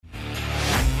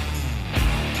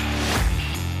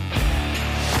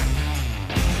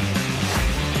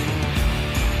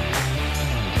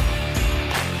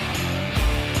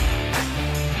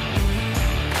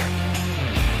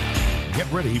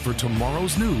ready for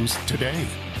tomorrow's news today.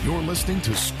 You're listening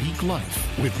to Speak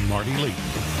Life with Marty Layton.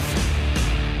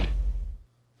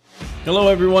 Hello,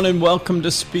 everyone, and welcome to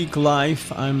Speak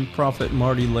Life. I'm Prophet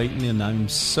Marty Layton, and I'm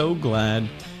so glad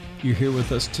you're here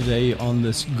with us today on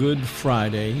this Good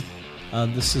Friday.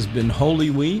 This has been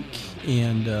Holy Week,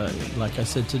 and like I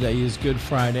said, today is Good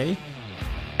Friday,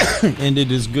 and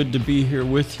it is good to be here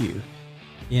with you.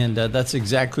 And that's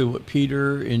exactly what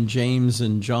Peter and James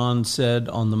and John said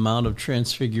on the Mount of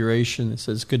Transfiguration. It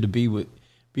says, it's good to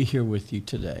be here with you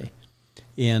today.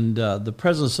 And the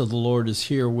presence of the Lord is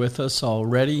here with us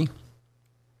already.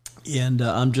 And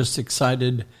I'm just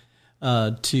excited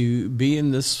to be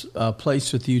in this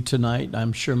place with you tonight.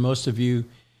 I'm sure most of you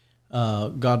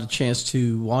got a chance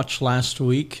to watch last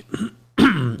week,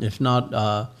 if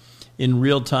not in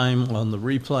real time on the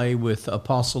replay with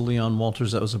Apostle Leon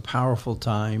Walters. That was a powerful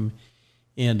time,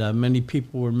 and many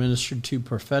people were ministered to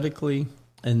prophetically.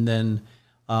 And then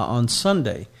on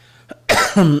Sunday,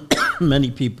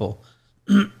 many people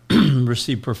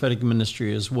received prophetic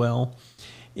ministry as well.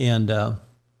 And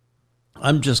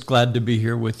I'm just glad to be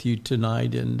here with you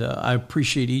tonight, and I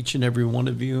appreciate each and every one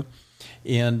of you.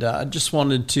 And I just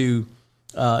wanted to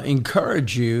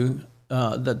encourage you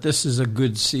that this is a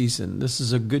good season. This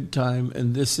is a good time,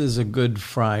 and this is a Good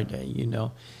Friday. You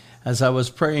know, as I was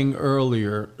praying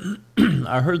earlier,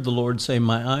 I heard the Lord say,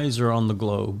 my eyes are on the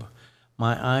globe.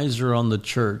 My eyes are on the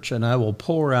church, and I will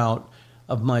pour out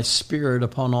of my spirit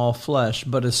upon all flesh,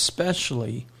 but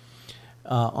especially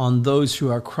on those who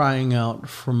are crying out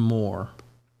for more.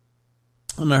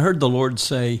 And I heard the Lord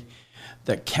say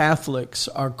that Catholics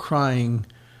are crying,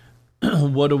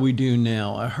 what do we do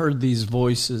now? I heard these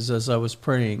voices as I was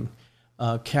praying,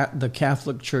 the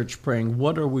Catholic Church praying,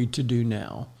 what are we to do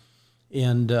now?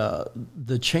 And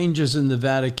the changes in the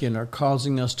Vatican are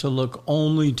causing us to look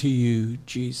only to you,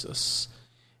 Jesus.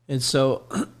 And so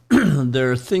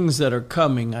there are things that are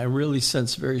coming. I really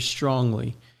sense very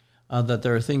strongly that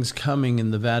there are things coming in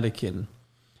the Vatican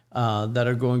that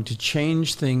are going to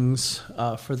change things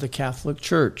for the Catholic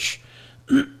Church.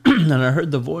 And I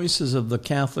heard the voices of the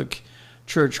Catholic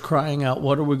Church crying out,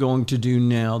 what are we going to do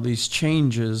now? These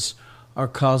changes are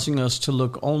causing us to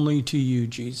look only to you,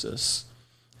 Jesus.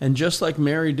 And just like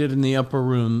Mary did in the upper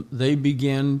room, they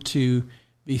began to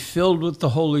be filled with the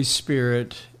Holy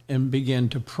Spirit and began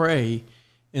to pray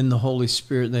in the Holy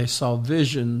Spirit. They saw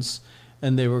visions,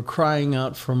 and they were crying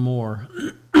out for more.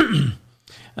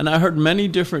 And I heard many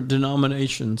different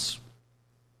denominations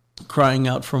crying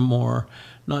out for more,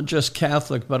 not just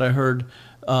Catholic, but I heard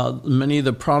many of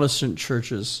the Protestant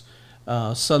churches,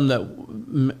 some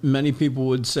that many people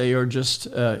would say are just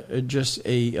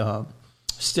a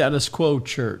status quo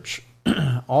church.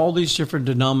 All these different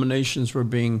denominations were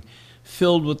being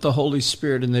filled with the Holy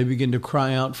Spirit, and they began to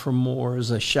cry out for more as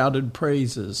they shouted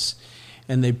praises,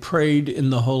 and they prayed in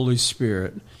the Holy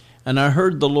Spirit. And I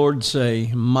heard the Lord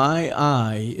say, my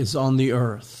eye is on the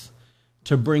earth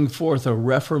to bring forth a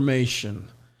reformation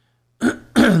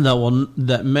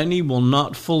that many will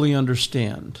not fully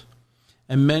understand,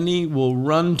 and many will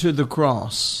run to the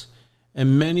cross,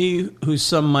 and many who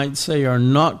some might say are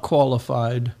not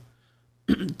qualified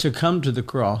to come to the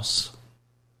cross,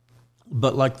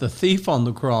 but like the thief on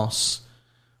the cross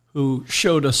who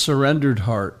showed a surrendered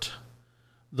heart,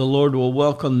 the Lord will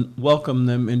welcome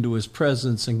them into his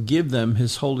presence and give them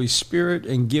his Holy Spirit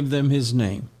and give them his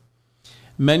name.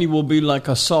 Many will be like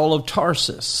a Saul of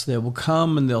Tarsus. They will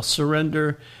come and they'll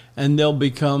surrender, and they'll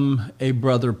become a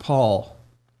brother Paul.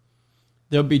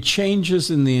 There'll be changes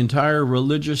in the entire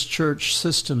religious church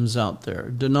systems out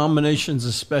there, denominations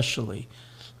especially,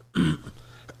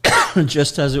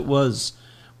 just as it was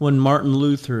when Martin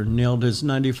Luther nailed his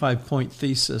 95-point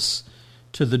thesis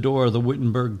to the door of the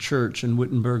Wittenberg Church in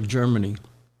Wittenberg, Germany.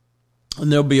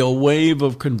 And there'll be a wave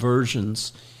of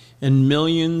conversions, and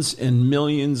millions and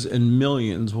millions and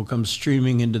millions will come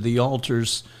streaming into the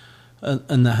altars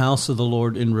and the house of the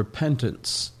Lord in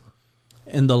repentance.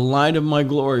 And the light of my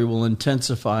glory will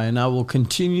intensify, and I will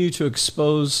continue to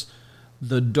expose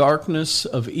the darkness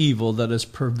of evil that has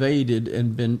pervaded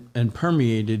and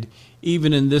permeated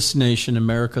even in this nation,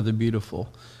 America the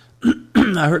Beautiful.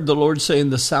 I heard the Lord say in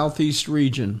the southeast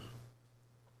region,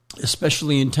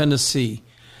 especially in Tennessee,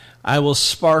 I will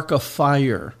spark a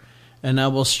fire, and I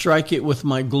will strike it with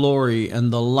my glory,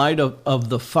 and the light of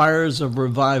the fires of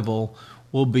revival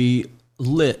will be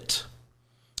lit.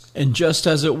 And just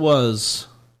as it was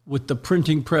with the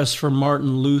printing press for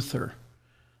Martin Luther,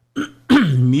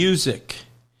 music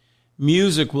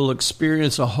will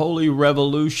experience a holy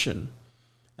revolution.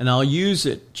 And I'll use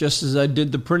it, just as I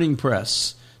did the printing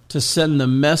press, to send the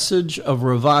message of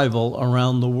revival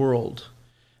around the world.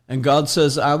 And God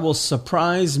says, I will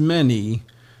surprise many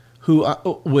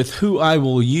with who I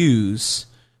will use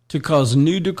to cause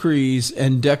new decrees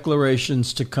and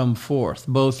declarations to come forth,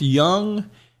 both young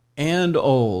and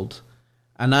old.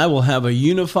 And I will have a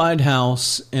unified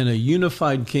house and a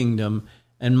unified kingdom,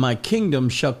 and my kingdom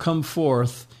shall come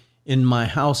forth in my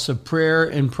house of prayer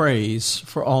and praise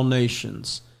for all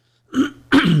nations.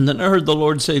 Then I heard the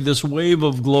Lord say, this wave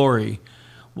of glory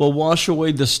will wash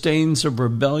away the stains of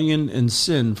rebellion and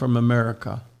sin from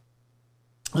America.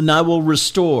 And I will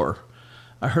restore.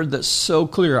 I heard that so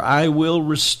clear. I will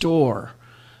restore.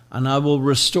 And I will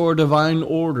restore divine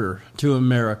order to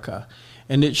America.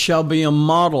 And it shall be a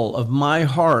model of my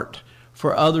heart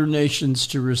for other nations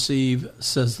to receive,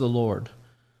 says the Lord.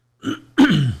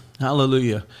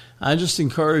 Hallelujah. I just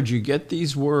encourage you, get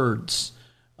these words,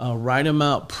 write them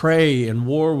out, pray and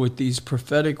war with these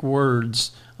prophetic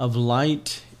words of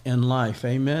light and life.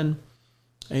 Amen.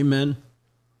 Amen.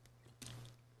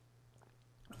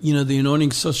 You know, the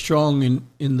anointing's so strong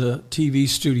in the TV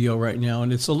studio right now,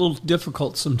 and it's a little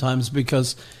difficult sometimes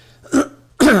because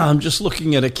I'm just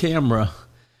looking at a camera,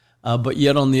 but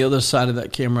yet on the other side of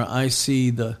that camera, I see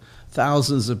the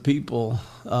thousands of people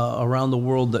around the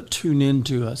world that tune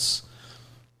into us.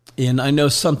 And I know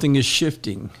something is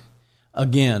shifting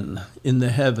again in the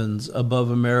heavens above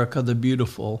America the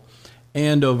beautiful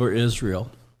and over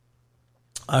Israel.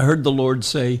 I heard the Lord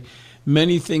say,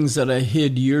 many things that I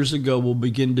hid years ago will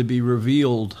begin to be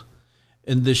revealed,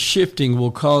 and this shifting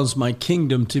will cause my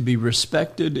kingdom to be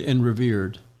respected and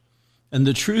revered. And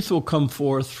the truth will come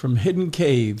forth from hidden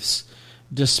caves,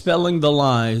 dispelling the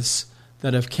lies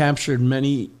that have captured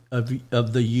many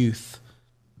of the youth.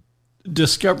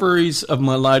 Discoveries of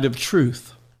my light of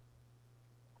truth.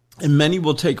 And many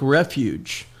will take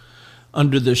refuge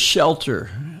under the shelter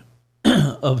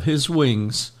of his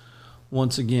wings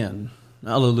once again.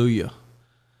 Hallelujah.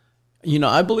 You know,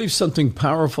 I believe something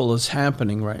powerful is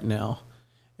happening right now,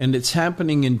 and it's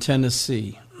happening in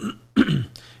Tennessee.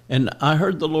 And I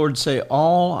heard the Lord say,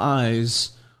 all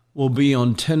eyes will be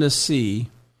on Tennessee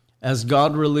as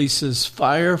God releases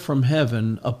fire from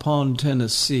heaven upon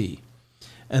Tennessee.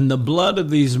 And the blood of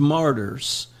these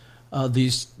martyrs,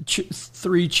 these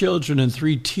 3 children and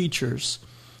 3 teachers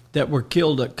that were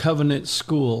killed at Covenant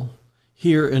School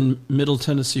here in Middle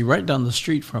Tennessee, right down the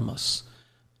street from us.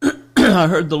 I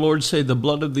heard the Lord say the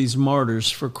blood of these martyrs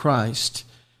for Christ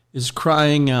is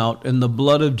crying out, and the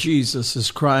blood of Jesus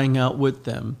is crying out with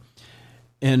them.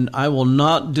 And I will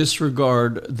not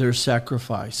disregard their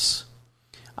sacrifice.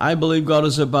 I believe God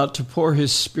is about to pour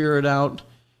his Spirit out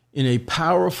in a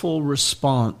powerful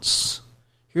response.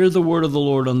 Hear the word of the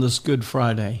Lord on this Good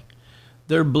Friday.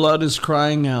 Their blood is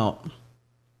crying out,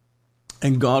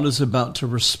 and God is about to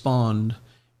respond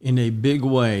in a big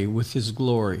way with his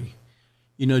glory.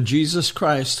 You know, Jesus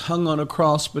Christ hung on a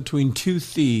cross between 2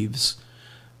 thieves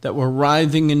that were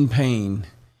writhing in pain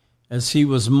as he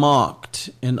was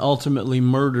mocked and ultimately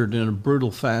murdered in a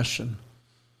brutal fashion.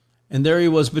 And there he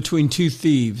was between 2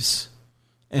 thieves,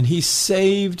 and he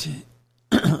saved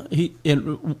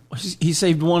he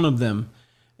saved one of them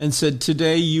and said,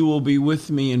 today you will be with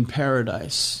me in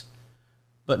paradise,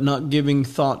 but not giving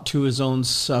thought to his own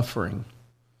suffering.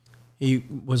 He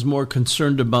was more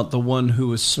concerned about the one who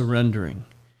was surrendering.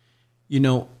 You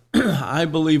know, I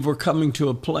believe we're coming to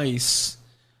a place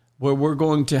where we're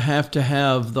going to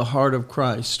have the heart of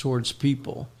Christ towards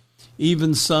people,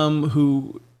 even some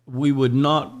who we would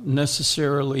not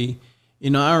necessarily,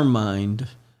 in our mind,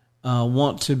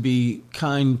 want to be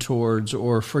kind towards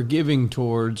or forgiving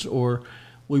towards, or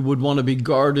we would want to be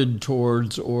guarded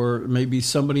towards, or maybe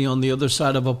somebody on the other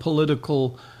side of a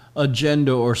political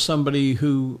agenda, or somebody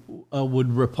who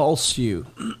would repulse you.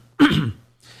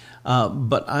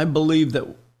 But I believe that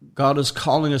God is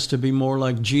calling us to be more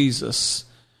like Jesus,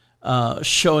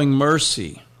 showing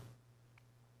mercy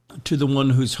to the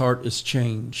one whose heart is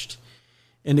changed.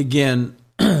 And again,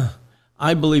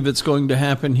 I believe it's going to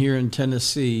happen here in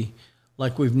Tennessee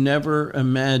like we've never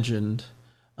imagined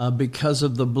because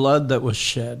of the blood that was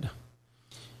shed.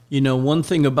 You know, one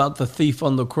thing about the thief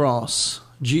on the cross,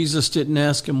 Jesus didn't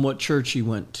ask him what church he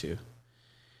went to.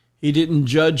 He didn't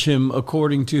judge him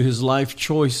according to his life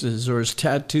choices or his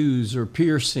tattoos or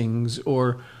piercings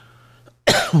or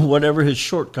whatever his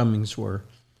shortcomings were.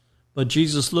 But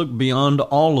Jesus looked beyond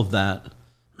all of that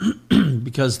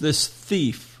because this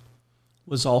thief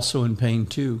was also in pain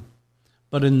too.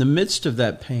 But in the midst of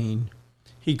that pain,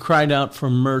 he cried out for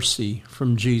mercy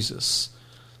from Jesus.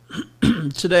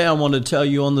 Today I want to tell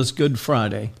you on this Good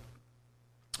Friday,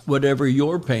 whatever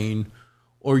your pain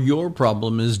or your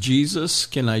problem is, Jesus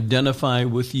can identify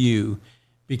with you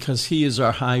because he is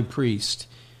our high priest.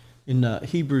 in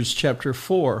Hebrews chapter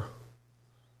 4.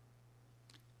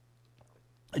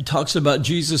 It talks about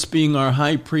Jesus being our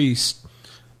high priest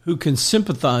who can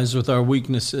sympathize with our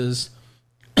weaknesses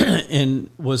and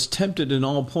was tempted in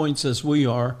all points as we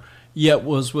are, yet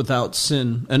was without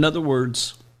sin. In other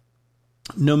words,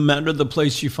 no matter the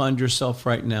place you find yourself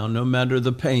right now, no matter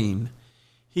the pain,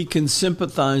 he can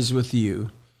sympathize with you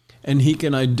and he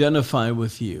can identify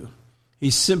with you.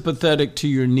 He's sympathetic to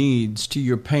your needs, to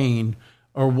your pain,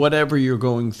 or whatever you're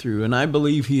going through. And I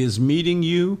believe he is meeting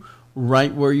you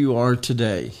right where you are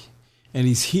today. And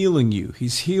he's healing you.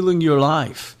 He's healing your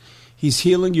life. He's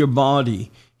healing your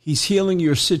body. He's healing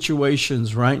your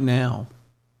situations right now.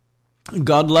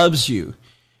 God loves you,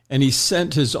 and he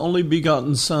sent his only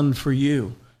begotten Son for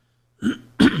you.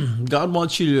 God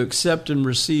wants you to accept and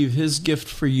receive his gift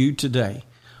for you today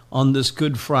on this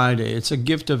Good Friday. It's a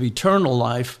gift of eternal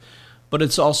life, but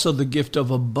it's also the gift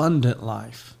of abundant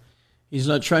life. He's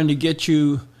not trying to get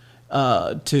you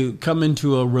to come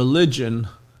into a religion,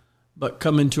 but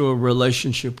come into a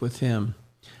relationship with him.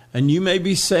 And you may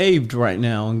be saved right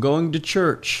now and going to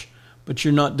church, but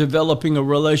you're not developing a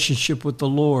relationship with the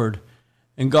Lord.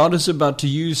 And God is about to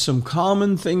use some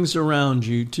common things around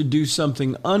you to do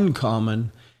something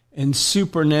uncommon and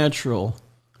supernatural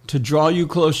to draw you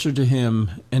closer to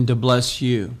him and to bless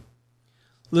you.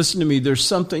 Listen to me, there's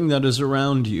something that is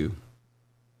around you,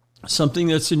 something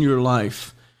that's in your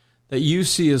life that you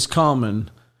see as common,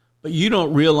 but you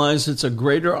don't realize it's a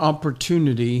greater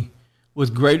opportunity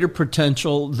with greater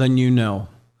potential than you know.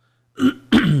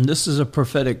 This is a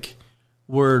prophetic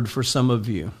word for some of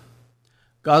you.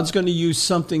 God's going to use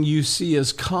something you see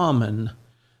as common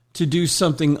to do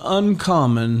something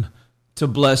uncommon to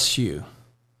bless you.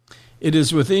 It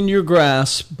is within your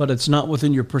grasp, but it's not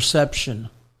within your perception.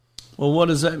 Well, what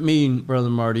does that mean, Brother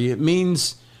Marty? It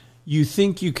means you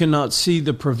think you cannot see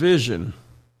the provision,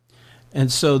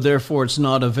 and so therefore it's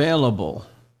not available.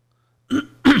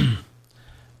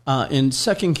 In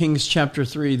 2 Kings chapter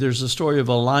 3, there's a story of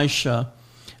Elisha,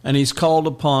 and he's called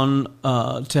upon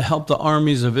to help the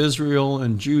armies of Israel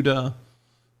and Judah.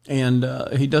 And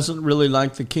he doesn't really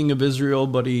like the king of Israel,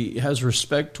 but he has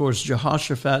respect towards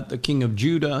Jehoshaphat, the king of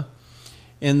Judah.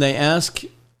 And they ask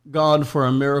God for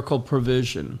a miracle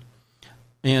provision.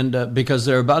 And because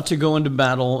they're about to go into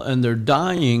battle and they're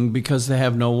dying because they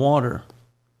have no water.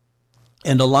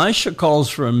 And Elisha calls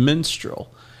for a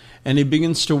minstrel, and he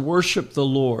begins to worship the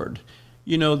Lord.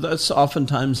 You know, that's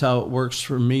oftentimes how it works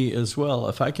for me as well.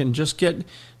 If I can just get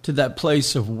to that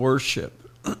place of worship,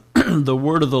 the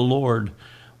word of the Lord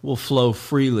will flow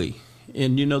freely.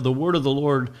 And, you know, the word of the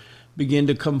Lord began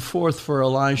to come forth for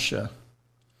Elisha.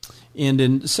 And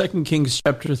in 2 Kings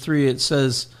chapter 3, it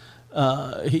says,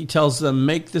 he tells them,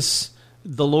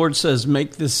 the Lord says,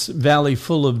 make this valley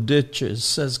full of ditches,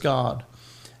 says God.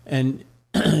 And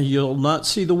you'll not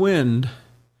see the wind.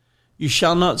 You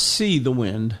shall not see the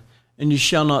wind, and you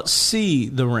shall not see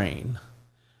the rain.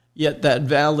 Yet that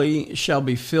valley shall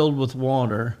be filled with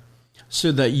water,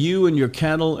 so that you and your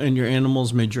cattle and your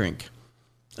animals may drink.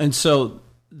 And so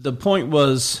the point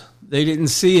was, they didn't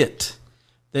see it.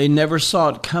 They never saw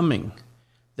it coming.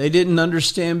 They didn't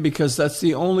understand because that's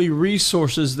the only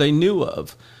resources they knew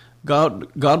of.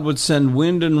 God would send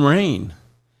wind and rain.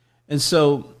 And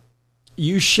so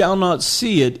you shall not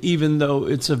see it even though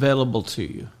it's available to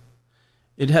you.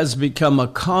 It has become a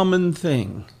common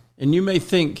thing. And you may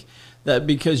think that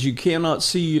because you cannot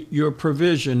see your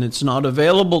provision, it's not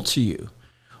available to you.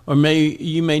 Or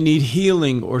you may need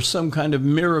healing or some kind of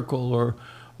miracle or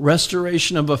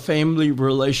restoration of a family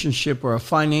relationship or a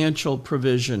financial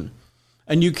provision.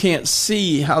 And you can't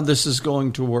see how this is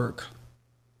going to work.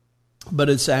 But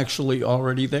it's actually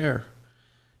already there.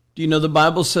 Do you know the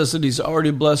Bible says that he's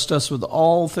already blessed us with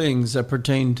all things that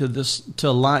pertain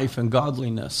to life and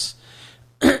godliness.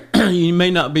 You may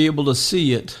not be able to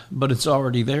see it, but it's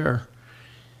already there.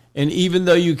 And even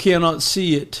though you cannot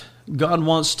see it, God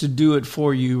wants to do it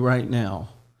for you right now.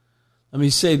 Let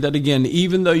me say that again.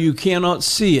 Even though you cannot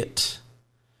see it,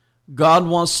 God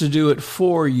wants to do it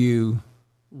for you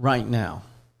right now.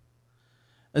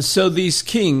 And so these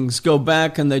kings go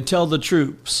back and they tell the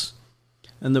troops,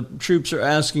 and the troops are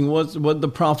asking what the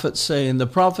prophets say. And the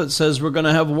prophet says, we're going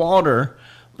to have water,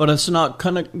 but it's not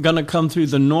going to come through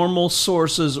the normal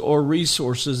sources or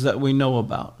resources that we know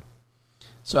about.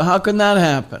 So how can that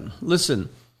happen? Listen,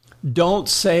 don't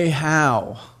say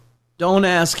how. Don't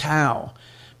ask how,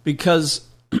 because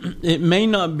it may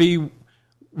not be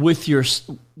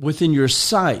within your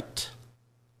sight,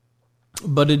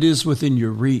 but it is within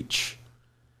your reach.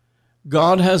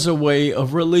 God has a way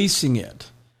of releasing it.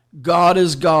 God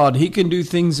is God. He can do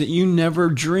things that you never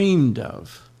dreamed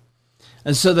of.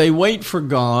 And so they wait for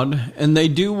God, and they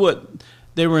do what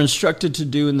they were instructed to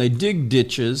do, and they dig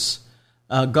ditches.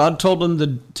 God told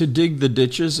them to dig the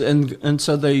ditches, and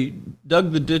so they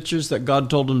dug the ditches that God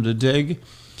told them to dig,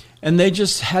 and they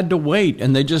just had to wait,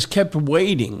 and they just kept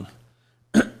waiting.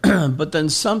 But then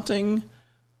something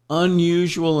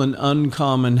unusual and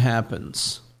uncommon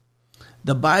happens.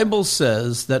 The Bible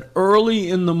says that early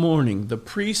in the morning, the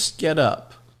priests get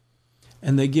up,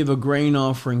 and they give a grain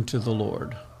offering to the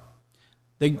Lord.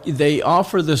 They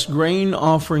offer this grain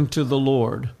offering to the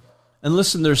Lord. And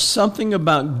listen, there's something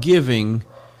about giving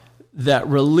that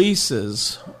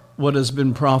releases what has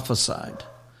been prophesied.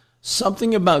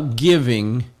 Something about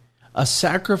giving a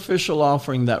sacrificial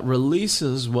offering that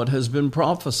releases what has been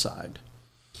prophesied.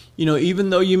 You know,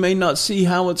 even though you may not see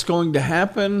how it's going to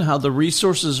happen, how the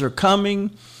resources are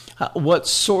coming, what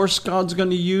source God's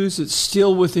going to use, it's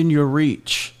still within your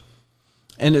reach.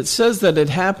 And it says that it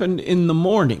happened in the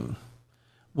morning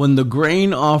when the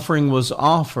grain offering was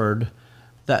offered,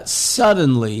 that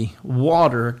suddenly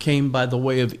water came by the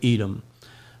way of Edom.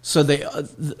 So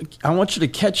I want you to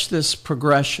catch this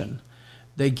progression.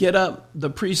 They get up, the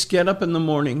priests get up in the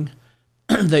morning,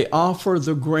 they offer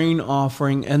the grain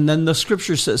offering, and then the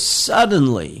scripture says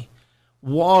suddenly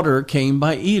water came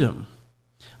by Edom.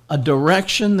 A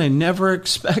direction they never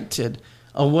expected,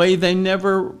 a way they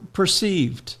never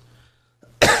perceived.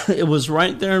 It was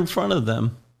right there in front of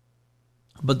them,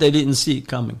 but they didn't see it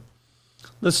coming.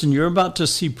 Listen, you're about to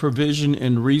see provision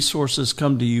and resources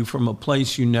come to you from a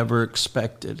place you never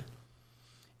expected.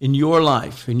 In your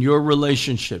life, in your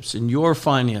relationships, in your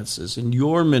finances, in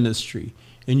your ministry,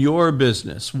 in your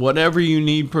business, whatever you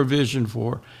need provision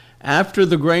for, after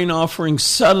the grain offering,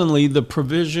 suddenly the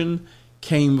provision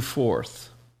came forth.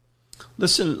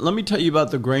 Listen, let me tell you about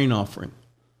the grain offering.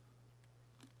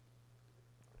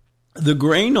 The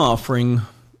grain offering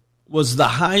was the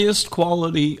highest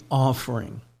quality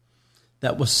offering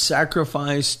that was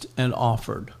sacrificed and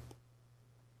offered.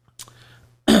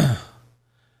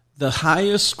 The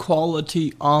highest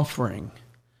quality offering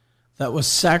that was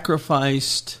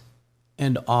sacrificed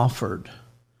and offered.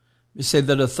 Let me say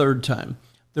that a third time.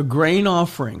 The grain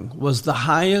offering was the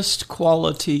highest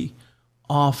quality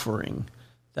offering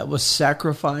that was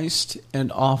sacrificed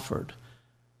and offered.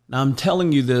 Now, I'm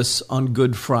telling you this on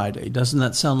Good Friday. Doesn't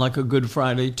that sound like a Good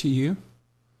Friday to you?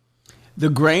 The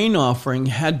grain offering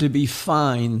had to be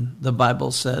fine, the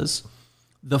Bible says,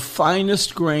 the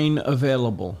finest grain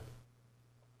available.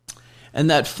 And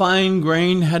that fine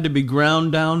grain had to be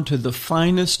ground down to the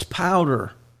finest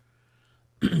powder.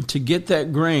 To get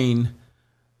that grain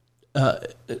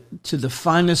to the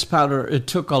finest powder, it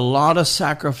took a lot of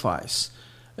sacrifice.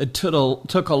 It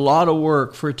took a lot of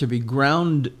work for it to be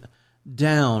ground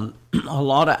down, a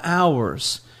lot of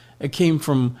hours. It came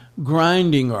from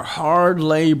grinding or hard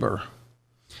labor.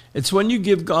 It's when you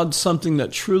give God something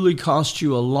that truly costs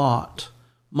you a lot,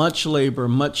 much labor,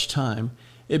 much time,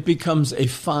 it becomes a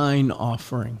fine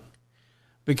offering.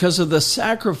 Because of the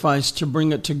sacrifice to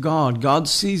bring it to God, God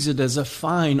sees it as a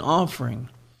fine offering.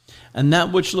 And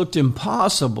that which looked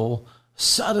impossible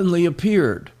suddenly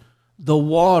appeared. The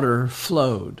water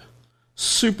flowed.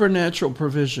 Supernatural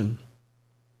provision.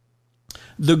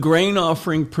 The grain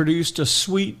offering produced a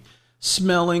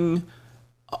sweet-smelling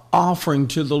offering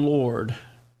to the Lord.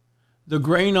 The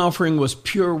grain offering was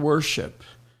pure worship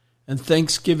and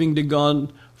thanksgiving to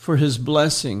God for his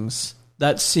blessings.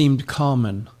 That seemed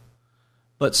common.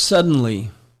 But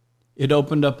suddenly, it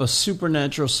opened up a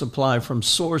supernatural supply from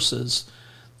sources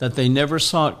that they never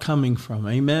saw it coming from.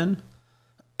 Amen?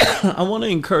 I want to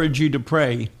encourage you to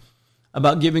pray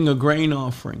about giving a grain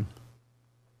offering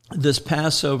this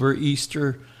Passover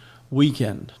Easter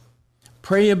weekend.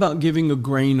 Pray about giving a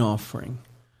grain offering.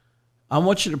 I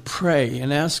want you to pray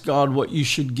and ask God what you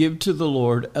should give to the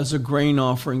Lord as a grain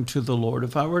offering to the Lord.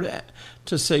 If I were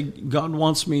to say, God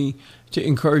wants me to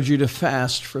encourage you to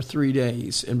fast for 3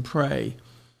 days and pray,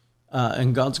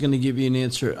 and God's going to give you an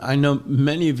answer, I know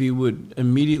many of you would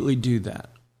immediately do that.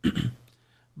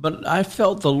 But I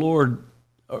felt the Lord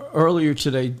earlier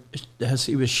today, as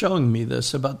he was showing me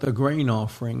this about the grain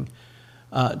offering,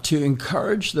 to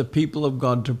encourage the people of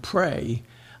God to pray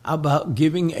about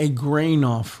giving a grain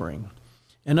offering.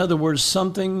 In other words,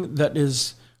 something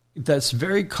that's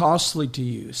very costly to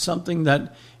you, something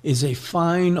that is a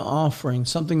fine offering,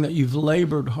 something that you've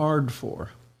labored hard for.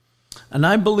 And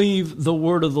I believe the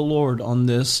word of the Lord on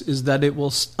this is that it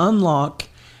will unlock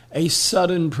a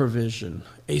sudden provision,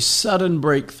 a sudden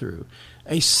breakthrough,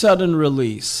 a sudden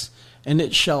release, and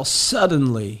it shall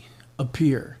suddenly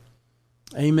appear.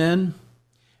 Amen?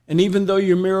 And even though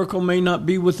your miracle may not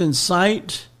be within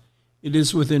sight, it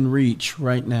is within reach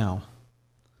right now.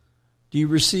 Do you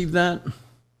receive that?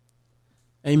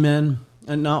 Amen.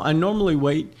 And now I normally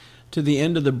wait to the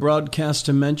end of the broadcast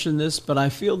to mention this, but I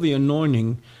feel the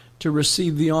anointing to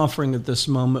receive the offering at this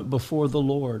moment before the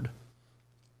Lord.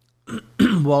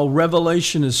 While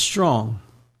revelation is strong,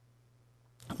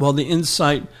 while the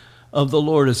insight of the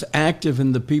Lord is active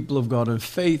in the people of God and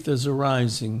faith is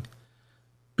arising,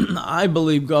 I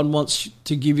believe God wants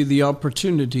to give you the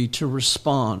opportunity to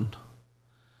respond.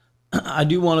 I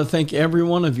do want to thank every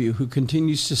one of you who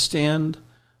continues to stand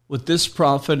with this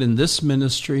prophet in this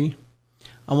ministry.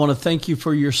 I want to thank you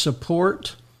for your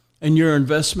support and your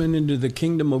investment into the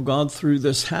kingdom of God through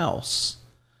this house.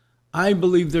 I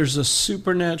believe there's a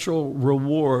supernatural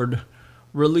reward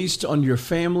released on your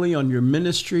family, on your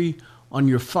ministry, on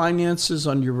your finances,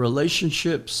 on your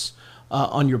relationships,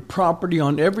 on your property,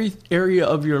 on every area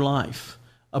of your life.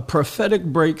 A prophetic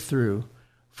breakthrough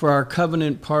for our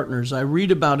covenant partners. I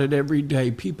read about it every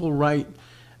day. People write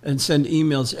and send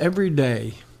emails every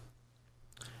day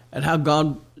at how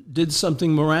God did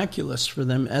something miraculous for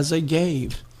them as they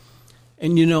gave.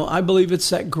 And I believe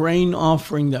it's that grain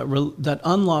offering that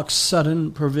unlocks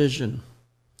sudden provision.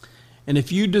 And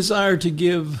if you desire to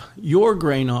give your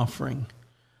grain offering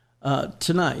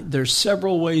tonight, there's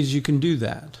several ways you can do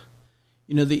that.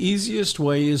 The easiest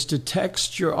way is to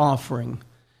text your offering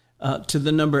to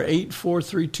the number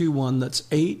 84321. That's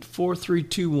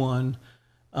 84321.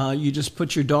 You just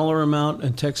put your dollar amount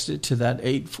and text it to that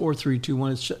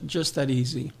 84321. It's just that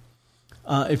easy.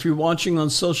 If you're watching on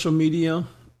social media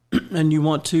and you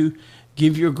want to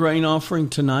give your grain offering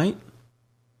tonight,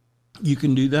 you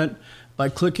can do that by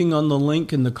clicking on the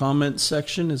link in the comments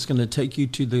section. It's going to take you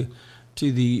to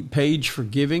the page for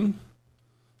giving,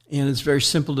 and it's very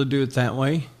simple to do it that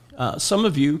way. Some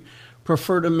of you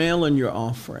prefer to mail in your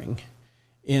offering,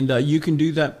 and you can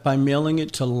do that by mailing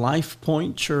it to Life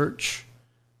Point Church,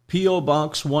 P.O.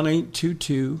 Box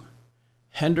 1822,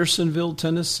 Hendersonville,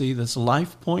 Tennessee. That's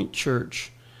Life Point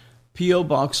Church, P.O.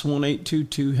 Box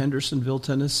 1822, Hendersonville,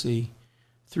 Tennessee,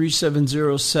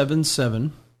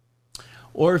 37077.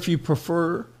 Or if you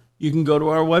prefer, you can go to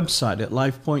our website at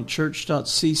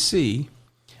lifepointchurch.cc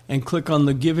and click on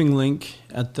the giving link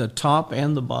at the top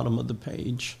and the bottom of the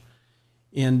page.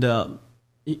 And,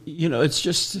 it's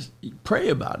just pray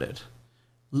about it.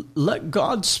 Let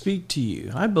God speak to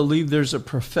you. I believe there's a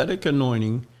prophetic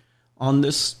anointing on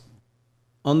this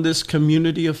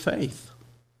community of faith.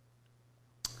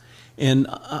 And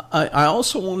I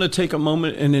also want to take a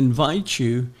moment and invite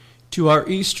you to our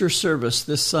Easter service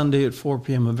this Sunday at 4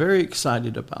 p.m. I'm very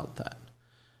excited about that.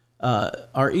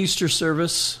 Our Easter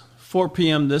service, 4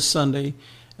 p.m. this Sunday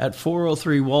at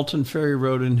 403 Walton Ferry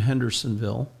Road in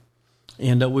Hendersonville.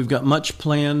 And we've got much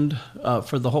planned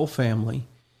for the whole family.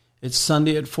 It's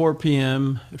Sunday at 4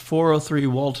 p.m. at 403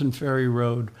 Walton Ferry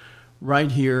Road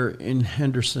right here in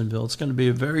Hendersonville. It's going to be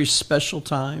a very special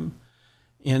time.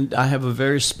 And I have a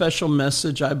very special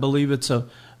message. I believe it's a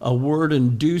word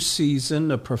in due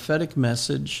season, a prophetic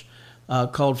message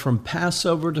called From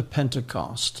Passover to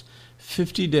Pentecost,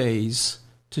 50 days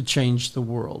to change the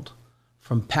world.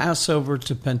 From Passover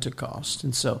to Pentecost.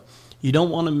 And so you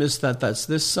don't want to miss that. That's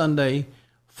this Sunday,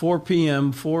 4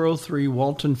 p.m., 403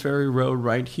 Walton Ferry Road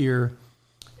right here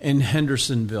in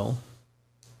Hendersonville.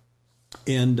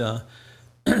 And,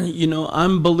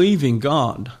 I'm believing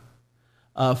God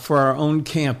for our own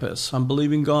campus. I'm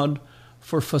believing God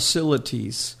for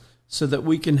facilities so that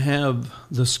we can have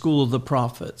the School of the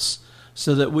Prophets,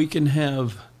 so that we can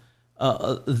have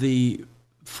the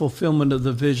fulfillment of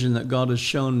the vision that God has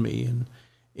shown me.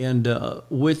 And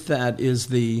with that is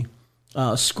the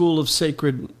School of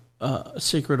Sacred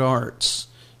Arts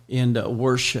and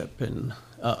worship, and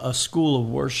a school of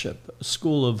worship, a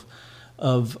school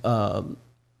of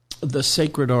the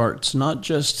sacred arts, not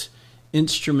just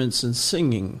instruments and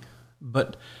singing,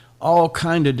 but all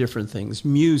kind of different things,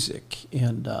 music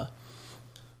and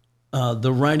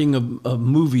the writing of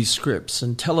movie scripts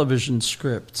and television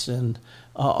scripts and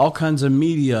all kinds of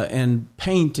media and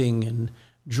painting and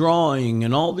drawing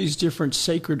and all these different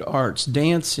sacred arts,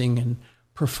 dancing and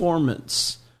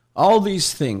performance, all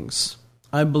these things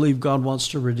I believe God wants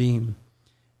to redeem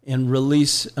and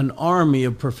release an army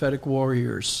of prophetic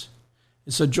warriors.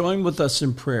 And so join with us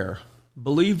in prayer.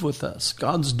 Believe with us.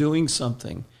 God's doing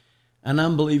something, and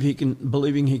I'm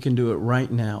believing He can do it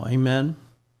right now. Amen.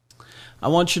 I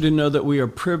want you to know that we are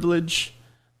privileged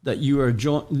that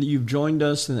you've joined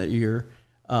us and that you're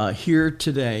here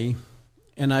today.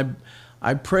 And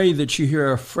I pray that you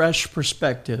hear a fresh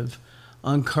perspective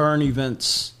on current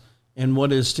events and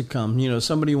what is to come.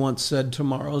 Somebody once said,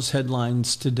 tomorrow's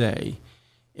headlines today.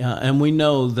 And we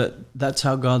know that that's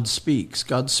how God speaks.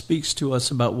 God speaks to us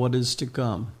about what is to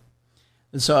come.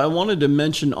 And so I wanted to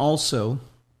mention also,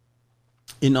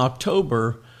 in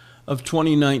October of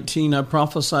 2019, I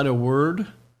prophesied a word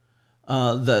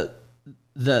that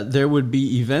there would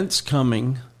be events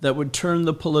coming that would turn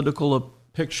the political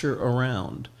picture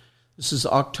around. This is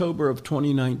October of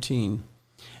 2019.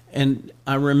 And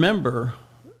I remember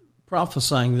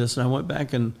prophesying this, and I went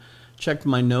back and checked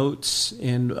my notes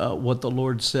and what the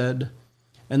Lord said.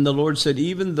 And the Lord said,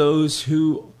 even those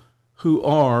who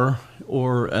are,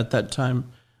 or at that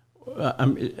time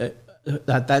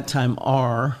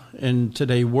are, and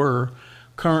today were,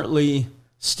 currently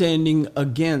standing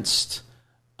against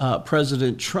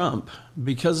President Trump,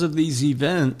 because of these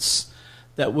events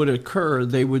that would occur,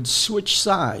 they would switch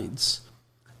sides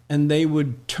and they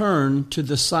would turn to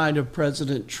the side of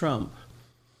President Trump.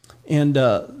 And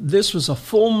this was a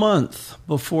full month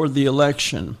before the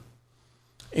election.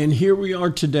 And here we are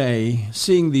today,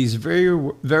 seeing these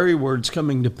very, very words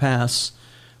coming to pass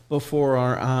before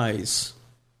our eyes.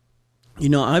 You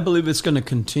know, I believe it's going to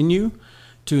continue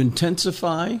to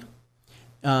intensify,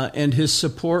 and his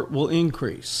support will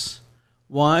increase.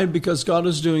 Why? Because God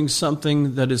is doing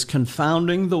something that is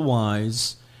confounding the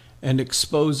wise and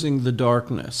exposing the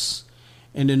darkness.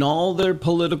 And in all their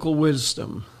political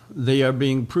wisdom, they are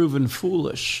being proven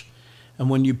foolish. And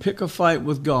when you pick a fight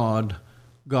with God,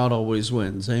 God always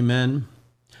wins. Amen.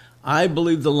 I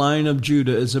believe the Lion of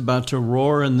Judah is about to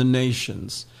roar in the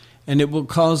nations, and it will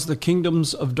cause the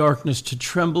kingdoms of darkness to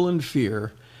tremble in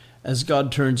fear as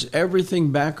God turns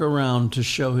everything back around to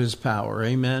show his power.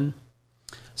 Amen.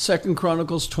 2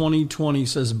 Chronicles 20:20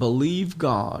 says, believe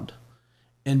God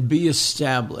and be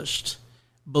established.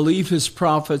 Believe his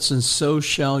prophets, and so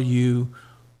shall you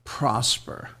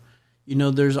prosper. You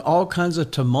know, there's all kinds of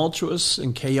tumultuous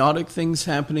and chaotic things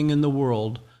happening in the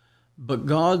world, but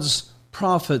God's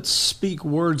prophets speak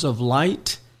words of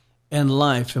light and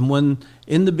life. And when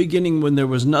in the beginning, when there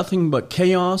was nothing but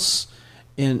chaos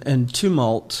and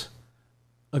tumult,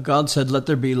 God said, let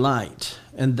there be light.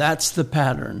 And that's the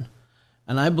pattern.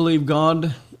 And I believe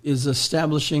God is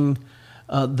establishing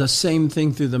the same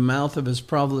thing through the mouth of his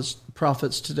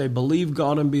prophets today. Believe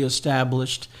God and be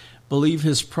established. Believe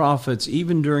his prophets,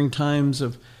 even during times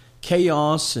of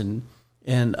chaos and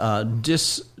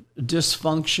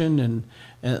dysfunction, and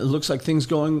it looks like things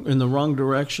going in the wrong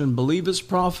direction. Believe his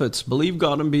prophets. Believe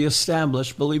God and be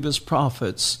established. Believe his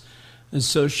prophets, and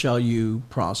so shall you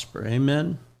prosper.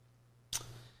 Amen.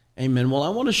 Amen. Well, I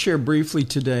want to share briefly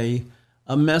today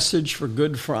a message for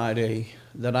Good Friday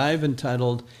that I've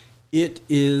entitled, It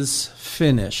is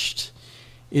Finished.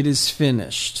 It is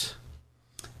finished.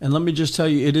 And let me just tell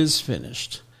you, it is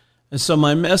finished. And so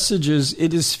my message is,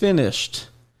 it is finished.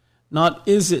 Not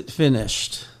is it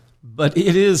finished, but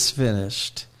it is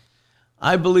finished.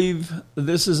 I believe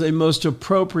this is a most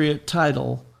appropriate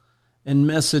title and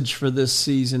message for this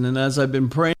season. And as I've been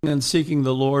praying and seeking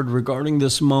the Lord regarding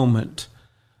this moment,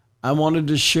 I wanted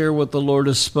to share what the Lord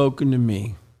has spoken to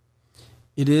me.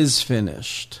 It is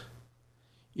finished.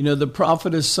 You know, the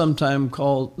prophet is sometimes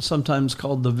called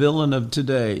the villain of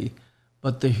today,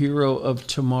 but the hero of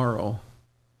tomorrow.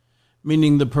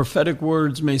 Meaning the prophetic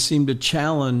words may seem to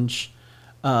challenge,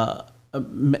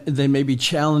 they may be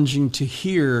challenging to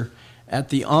hear at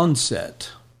the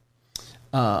onset.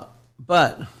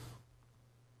 But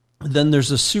then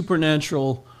there's a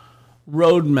supernatural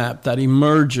roadmap that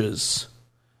emerges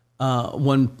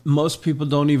when most people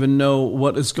don't even know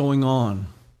what is going on.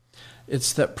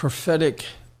 It's that prophetic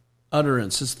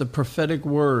utterance. It's the prophetic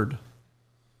word.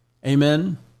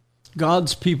 Amen.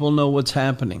 God's people know what's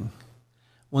happening.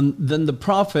 Then the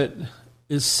prophet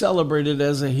is celebrated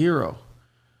as a hero.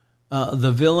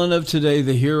 The villain of today,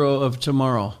 the hero of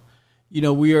tomorrow. You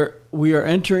know, we are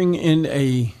entering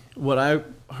in what I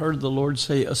heard the Lord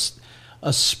say,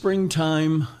 a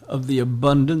springtime of the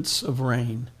abundance of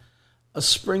rain. A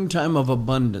springtime of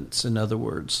abundance, in other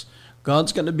words.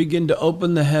 God's going to begin to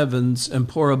open the heavens and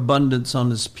pour abundance on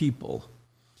his people.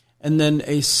 And then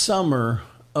a summer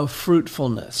of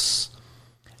fruitfulness.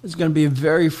 It's going to be a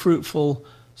very fruitful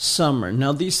summer.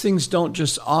 Now, these things don't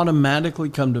just automatically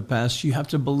come to pass. You have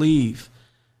to believe.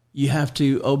 You have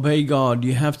to obey God.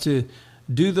 You have to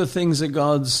do the things that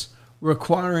God's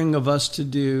requiring of us to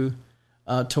do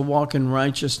to walk in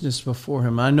righteousness before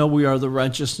him. I know we are the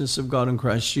righteousness of God in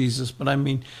Christ Jesus, but I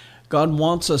mean, God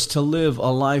wants us to live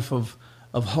a life of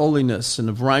holiness and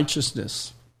of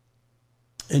righteousness,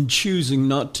 and choosing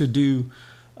not to do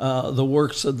the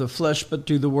works of the flesh, but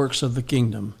do the works of the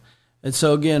kingdom. And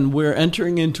so again, we're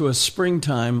entering into a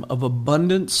springtime of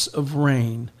abundance of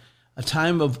rain, a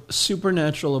time of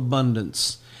supernatural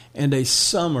abundance, and a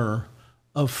summer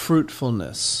of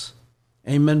fruitfulness.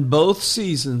 Amen. Both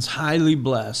seasons highly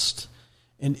blessed.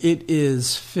 and it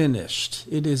is finished.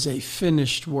 It is a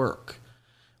finished work.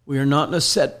 We are not in a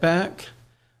setback,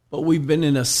 but we've been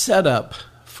in a setup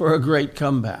for a great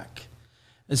comeback.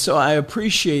 And so I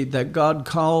appreciate that God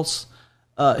calls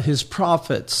his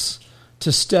prophets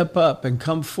to step up and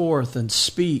come forth and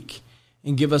speak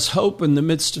and give us hope in the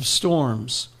midst of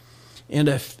storms, and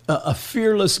a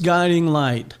fearless guiding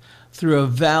light through a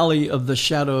valley of the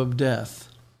shadow of death,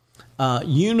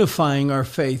 unifying our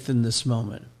faith in this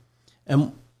moment.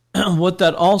 And what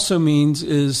that also means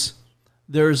is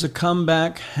there is a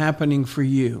comeback happening for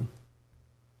you.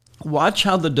 Watch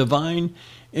how the divine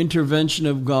intervention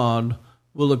of God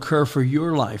will occur for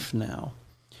your life now.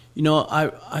 You know,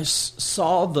 I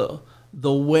saw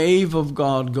the wave of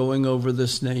God going over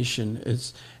this nation.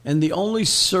 And the only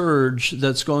surge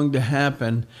that's going to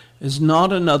happen is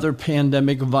not another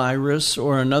pandemic virus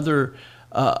or another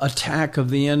attack of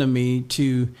the enemy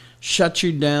to shut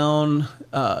you down,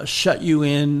 shut you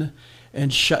in,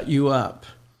 and shut you up.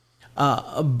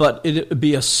 But it would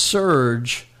be a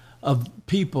surge of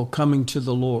people coming to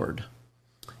the Lord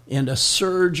and a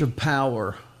surge of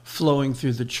power flowing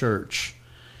through the church.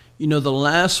 You know, the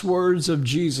last words of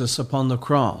Jesus upon the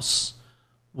cross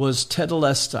was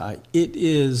tetelestai. It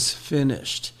is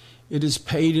finished. It is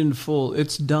paid in full.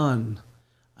 It's done.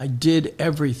 I did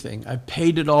everything. I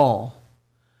paid it all.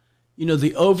 You know,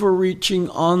 the overreaching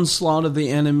onslaught of the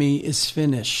enemy is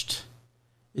finished.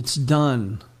 It's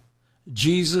done.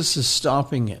 Jesus is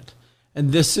stopping it.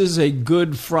 And this is a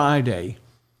Good Friday.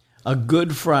 A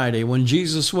Good Friday, when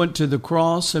Jesus went to the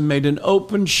cross and made an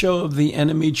open show of the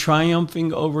enemy,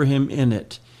 triumphing over him in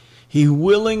it. He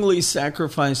willingly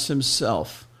sacrificed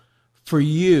himself for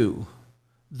you,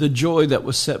 the joy that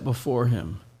was set before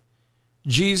him.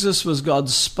 Jesus was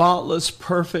God's spotless,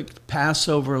 perfect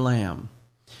Passover lamb.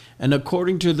 And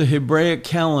according to the Hebraic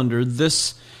calendar,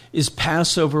 this is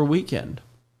Passover weekend.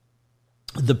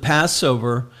 The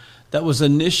Passover that was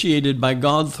initiated by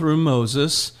God through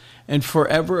Moses and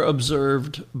forever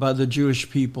observed by the Jewish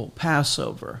people,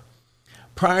 Passover.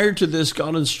 Prior to this,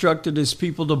 God instructed his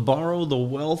people to borrow the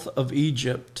wealth of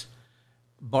Egypt,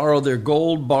 borrow their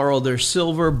gold, borrow their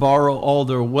silver, borrow all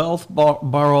their wealth,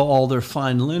 borrow all their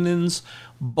fine linens,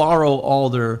 borrow all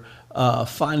their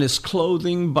finest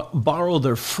clothing, borrow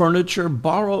their furniture,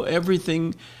 borrow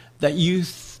everything that you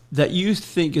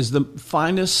think is the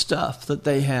finest stuff that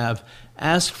they have.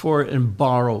 Ask for it and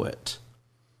borrow it.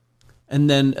 And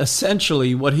then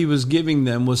essentially what he was giving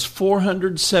them was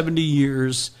 470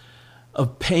 years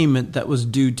of payment that was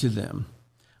due to them.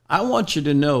 I want you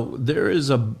to know there is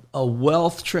a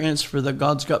wealth transfer that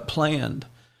God's got planned.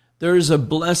 There is a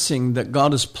blessing that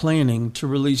God is planning to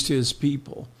release to his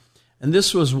people. And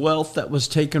this was wealth that was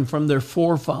taken from their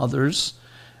forefathers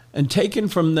and taken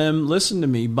from them, listen to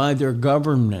me, by their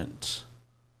government.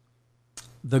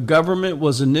 The government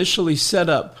was initially set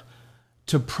up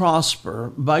to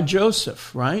prosper by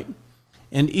Joseph, right?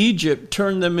 And Egypt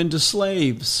turned them into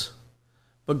slaves.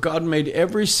 But God made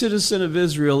every citizen of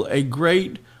Israel a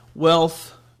great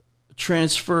wealth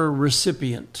transfer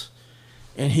recipient.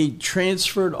 And he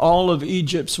transferred all of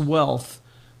Egypt's wealth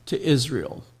to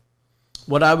Israel.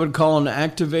 What I would call an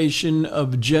activation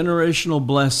of generational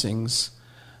blessings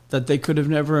that they could have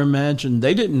never imagined.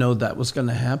 They didn't know that was going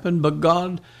to happen, but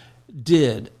God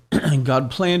did. And God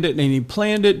planned it, and he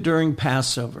planned it during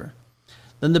Passover.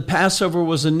 Then the Passover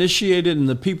was initiated, and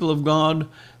the people of God,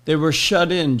 they were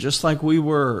shut in, just like we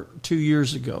were 2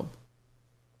 years ago.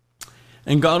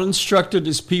 And God instructed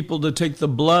his people to take the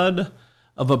blood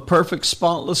of a perfect,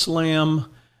 spotless lamb,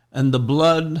 and the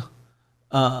blood,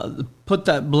 put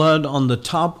that blood on the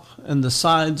top and the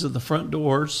sides of the front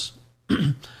doors.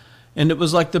 And it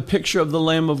was like the picture of the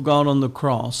Lamb of God on the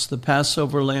cross, the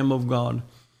Passover Lamb of God.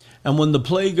 And when the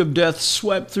plague of death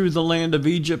swept through the land of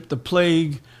Egypt, the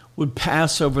plague would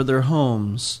pass over their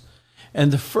homes.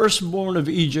 And the firstborn of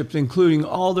Egypt, including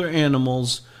all their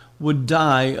animals, would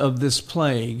die of this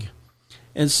plague.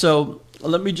 And so,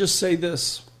 let me just say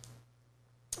this.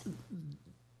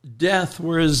 Death,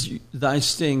 where is thy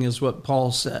sting, is what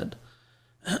Paul said.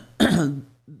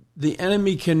 The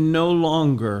enemy can no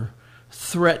longer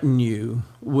threaten you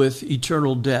with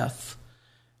eternal death.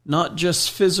 Not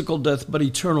just physical death, but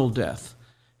eternal death.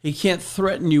 He can't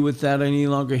threaten you with that any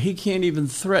longer. He can't even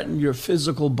threaten your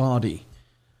physical body.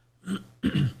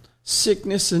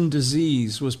 Sickness and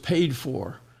disease was paid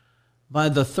for by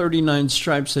the 39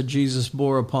 stripes that Jesus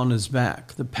bore upon his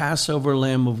back, the Passover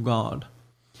Lamb of God.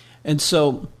 And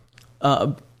so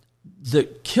the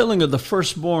killing of the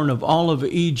firstborn of all of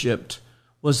Egypt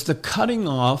was the cutting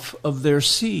off of their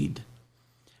seed.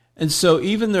 And so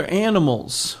even their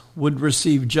animals would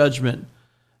receive judgment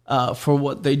for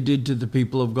what they did to the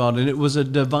people of God. And it was a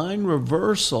divine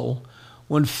reversal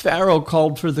when Pharaoh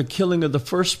called for the killing of the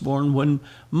firstborn when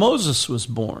Moses was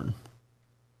born.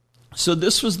 So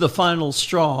this was the final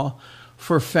straw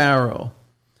for Pharaoh.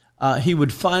 He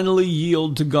would finally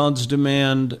yield to God's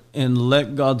demand and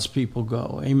let God's people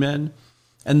go. Amen.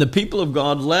 And the people of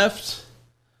God left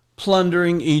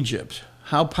plundering Egypt.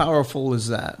 How powerful is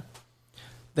that?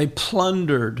 They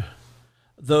plundered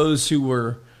those who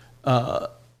were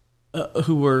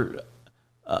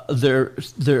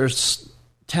their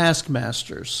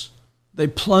taskmasters. They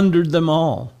plundered them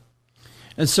all.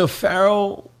 And so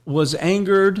Pharaoh was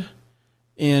angered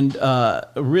and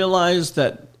realized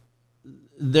that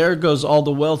there goes all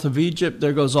the wealth of Egypt,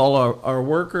 there goes all our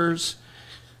workers.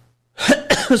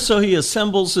 So he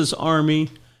assembles his army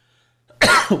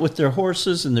with their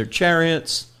horses and their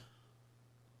chariots,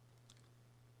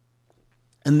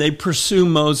 and they pursue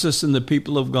Moses and the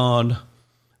people of God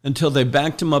until they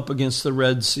backed him up against the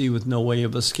Red Sea with no way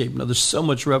of escape. Now, there's so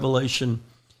much revelation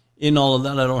in all of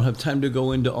that. I don't have time to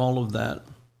go into all of that.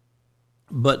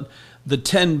 But the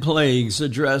 10 plagues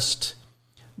addressed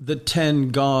the 10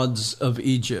 gods of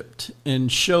Egypt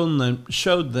and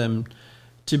showed them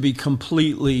to be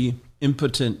completely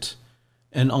impotent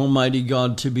and Almighty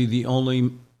God to be the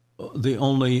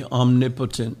only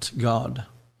omnipotent God.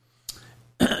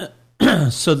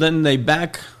 So then they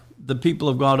back the people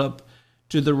of God up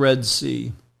to the Red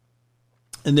Sea.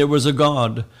 And there was a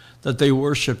God that they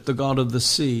worshiped, the God of the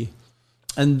sea.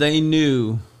 And they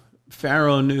knew,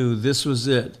 Pharaoh knew this was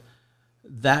it.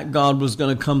 That God was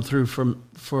going to come through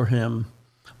for him.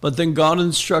 But then God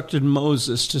instructed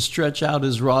Moses to stretch out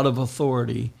his rod of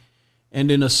authority.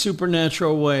 And in a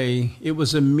supernatural way, it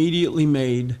was immediately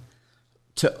made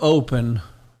to open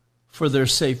for their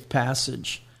safe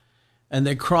passage. And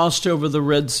they crossed over the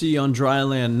Red Sea on dry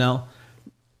land. Now,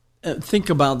 think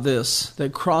about this. They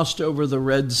crossed over the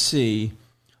Red Sea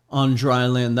on dry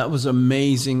land. That was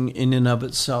amazing in and of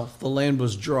itself. The land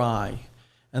was dry.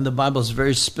 And the Bible is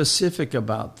very specific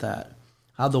about that.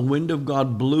 How the wind of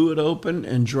God blew it open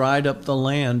and dried up the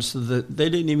land so that they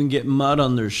didn't even get mud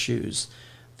on their shoes.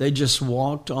 They just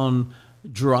walked on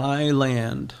dry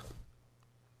land.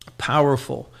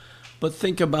 Powerful. But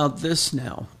think about this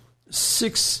now.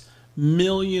 6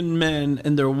 million men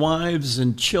and their wives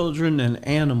and children and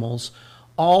animals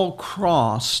all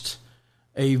crossed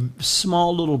a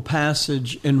small little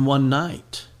passage in one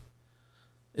night.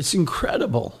 It's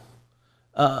incredible.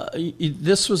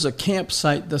 This was a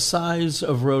campsite the size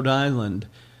of Rhode Island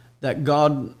that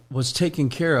God was taking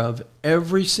care of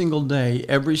every single day,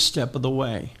 every step of the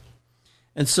way.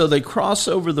 And so they cross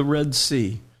over the Red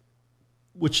Sea,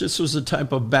 which this was a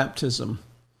type of baptism.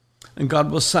 And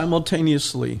God was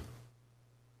simultaneously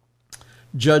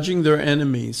judging their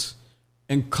enemies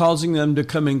and causing them to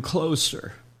come in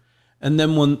closer. And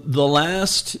then when the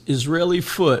last Israeli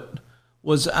foot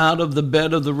was out of the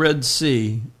bed of the Red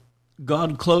Sea,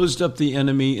 God closed up the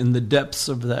enemy in the depths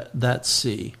of that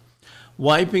sea,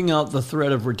 wiping out the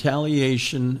threat of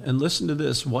retaliation, and listen to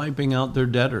this, wiping out their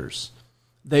debtors.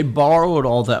 They borrowed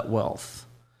all that wealth,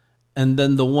 and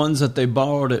then the ones that they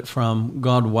borrowed it from,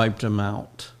 God wiped them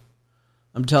out.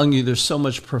 I'm telling you, there's so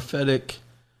much prophetic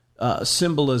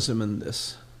symbolism in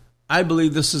this. I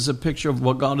believe this is a picture of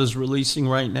what God is releasing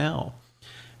right now.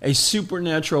 A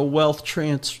supernatural wealth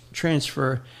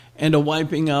transfer and a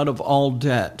wiping out of all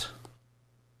debt.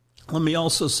 Let me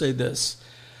also say this.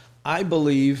 I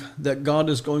believe that God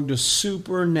is going to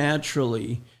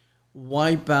supernaturally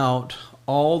wipe out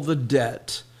all the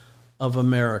debt of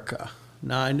America.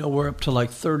 Now, I know we're up to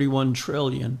like 31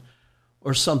 trillion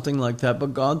or something like that,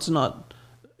 but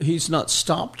He's not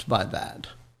stopped by that.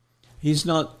 He's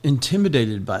not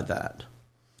intimidated by that.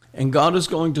 And God is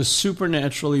going to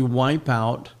supernaturally wipe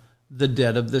out the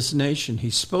debt of this nation. He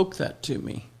spoke that to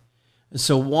me. And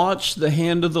so watch the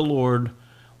hand of the Lord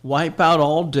wipe out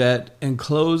all debt and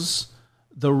close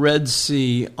the Red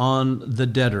Sea on the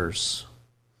debtors.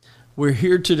 We're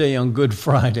here today on Good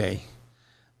Friday,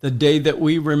 the day that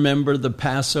we remember the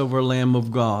Passover Lamb of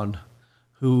God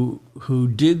who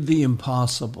did the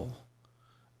impossible.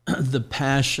 The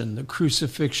passion, the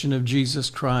crucifixion of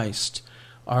Jesus Christ,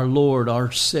 our Lord,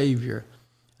 our Savior.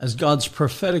 As God's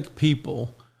prophetic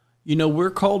people,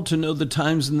 we're called to know the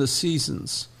times and the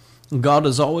seasons. And God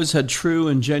has always had true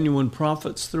and genuine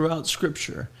prophets throughout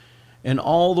Scripture. And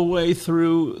all the way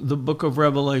through the book of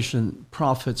Revelation,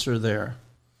 prophets are there.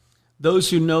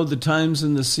 Those who know the times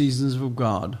and the seasons of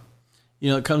God.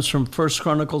 It comes from 1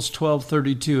 Chronicles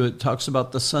 12:32. It talks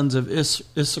about the sons of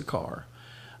Issachar.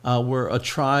 Were a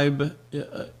tribe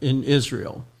in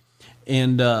Israel.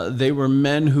 And they were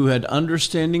men who had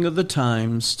understanding of the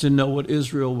times to know what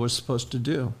Israel was supposed to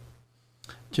do,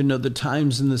 to know the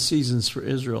times and the seasons for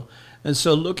Israel. And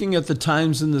so looking at the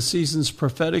times and the seasons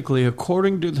prophetically,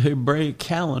 according to the Hebraic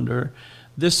calendar,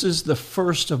 this is the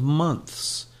first of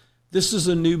months. This is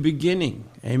a new beginning.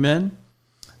 Amen?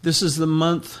 This is the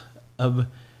month of,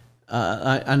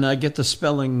 and I get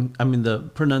the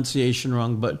pronunciation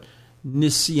wrong, but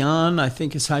Nisan, I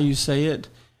think is how you say it.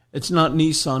 It's not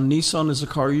Nissan. Nissan is a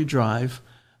car you drive,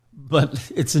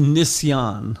 but it's a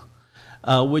Nisan,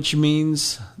 which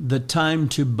means the time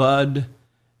to bud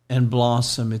and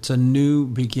blossom. It's a new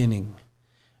beginning.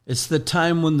 It's the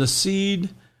time when the seed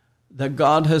that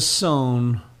God has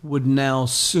sown would now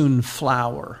soon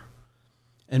flower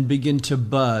and begin to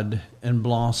bud and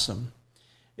blossom.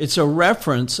 It's a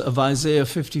reference of Isaiah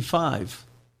 55.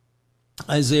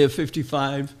 Isaiah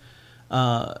 55,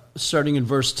 starting in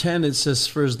verse 10, it says,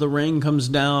 "For as the rain comes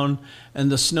down and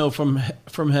the snow from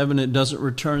heaven, it doesn't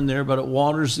return there, but it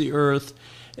waters the earth.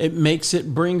 It makes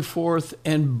it bring forth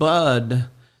and bud,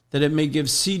 that it may give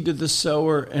seed to the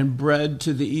sower and bread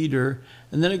to the eater."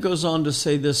 And then it goes on to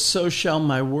say this, "So shall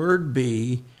my word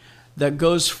be that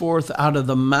goes forth out of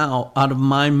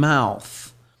my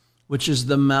mouth," which is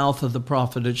the mouth of the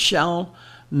prophet. "It shall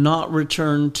not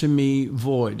return to me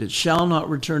void. It shall not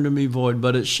return to me void,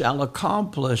 but it shall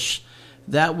accomplish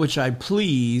that which I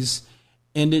please,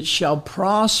 and it shall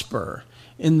prosper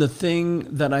in the thing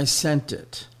that I sent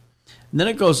it." And then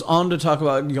it goes on to talk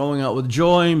about going out with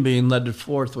joy and being led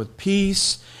forth with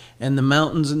peace. "And the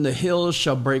mountains and the hills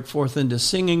shall break forth into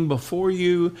singing before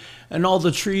you, and all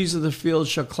the trees of the field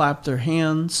shall clap their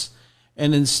hands.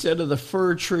 And instead of the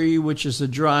fir tree, which is a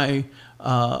dry,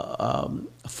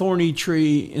 thorny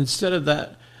tree, instead of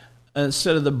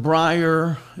the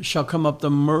briar, shall come up the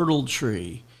myrtle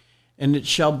tree. And it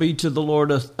shall be to the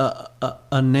Lord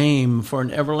a name for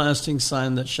an everlasting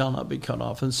sign that shall not be cut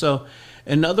off." And so,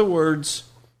 in other words,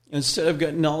 instead of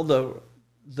getting all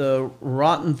the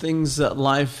rotten things that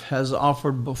life has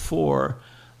offered before,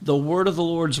 the word of the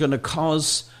Lord is going to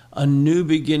cause a new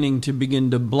beginning to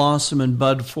begin to blossom and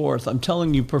bud forth. I'm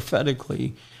telling you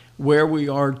prophetically where we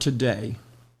are today.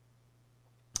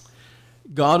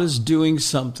 God is doing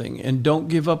something, and don't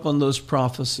give up on those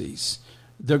prophecies.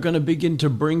 They're going to begin to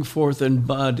bring forth and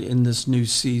bud in this new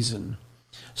season.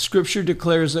 Scripture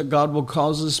declares that God will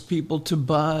cause his people to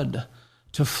bud,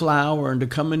 to flower, and to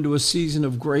come into a season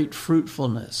of great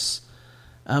fruitfulness.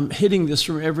 I'm hitting this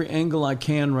from every angle I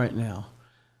can right now.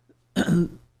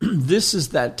 This is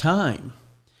that time.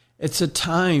 It's a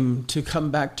time to come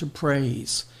back to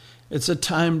praise. It's a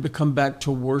time to come back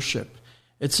to worship.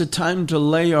 It's a time to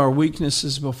lay our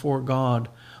weaknesses before God,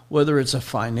 whether it's a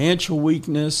financial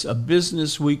weakness, a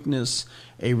business weakness,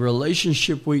 a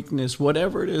relationship weakness,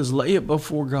 whatever it is, lay it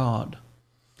before God.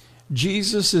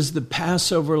 Jesus is the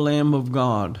Passover Lamb of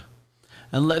God,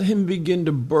 and let him begin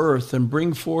to birth and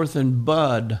bring forth and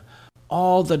bud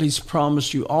all that he's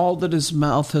promised you, all that his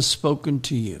mouth has spoken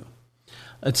to you.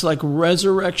 It's like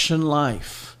resurrection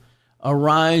life,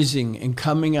 arising and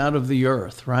coming out of the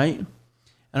earth, right?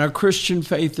 And our Christian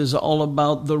faith is all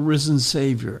about the risen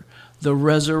Savior, the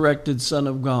resurrected Son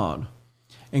of God.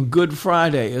 And Good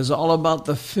Friday is all about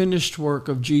the finished work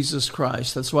of Jesus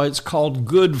Christ. That's why it's called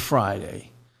Good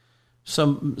Friday.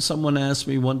 Someone asked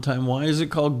me one time, why is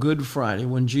it called Good Friday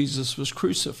when Jesus was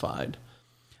crucified?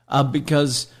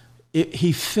 Because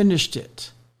he finished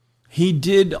it. He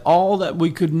did all that we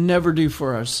could never do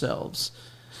for ourselves.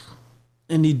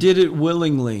 And he did it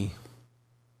willingly.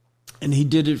 And he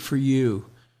did it for you.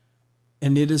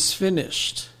 And it is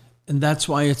finished. And that's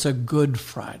why it's a Good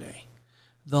Friday.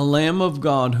 The Lamb of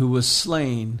God who was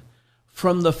slain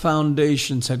from the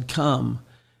foundations had come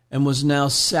and was now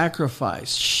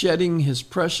sacrificed, shedding his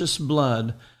precious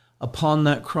blood upon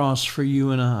that cross for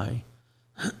you and I.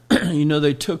 You know,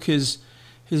 they took his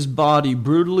body,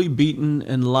 brutally beaten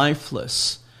and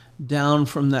lifeless, down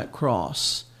from that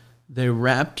cross. They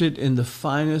wrapped it in the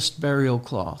finest burial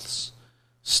cloths.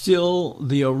 Still,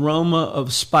 the aroma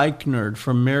of spikenard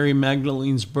from Mary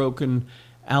Magdalene's broken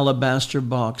alabaster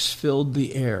box filled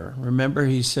the air. Remember,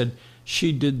 he said,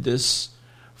 she did this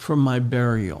for my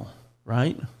burial,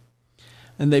 right?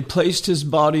 And they placed his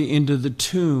body into the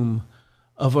tomb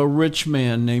of a rich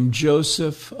man named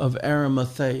Joseph of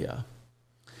Arimathea.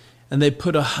 And they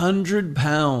put 100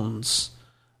 pounds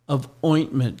of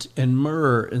ointment and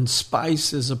myrrh and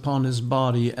spices upon his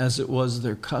body, as it was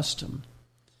their custom.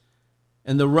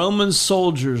 And the Roman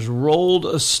soldiers rolled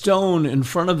a stone in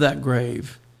front of that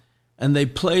grave, and they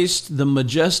placed the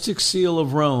majestic seal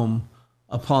of Rome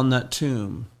upon that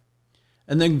tomb.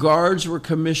 And then guards were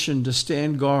commissioned to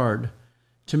stand guard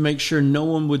to make sure no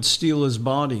one would steal his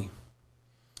body.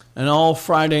 And all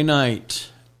Friday night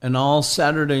and all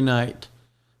Saturday night,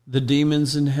 the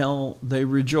demons in hell, they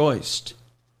rejoiced.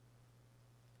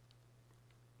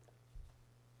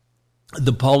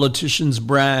 The politicians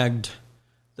bragged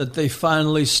that they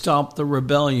finally stopped the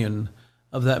rebellion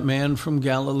of that man from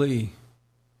Galilee.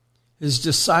 His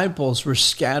disciples were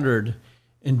scattered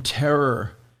in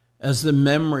terror as the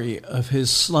memory of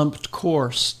his slumped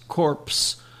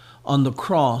corpse on the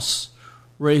cross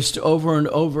raced over and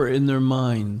over in their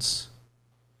minds.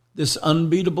 This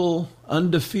unbeatable,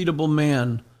 undefeatable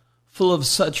man, full of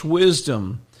such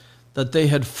wisdom that they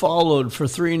had followed for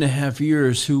 3.5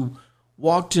 years, who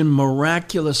walked in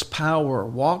miraculous power,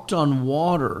 walked on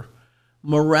water,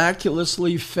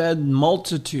 miraculously fed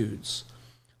multitudes,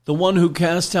 the one who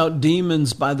cast out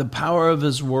demons by the power of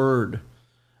his word,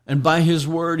 and by his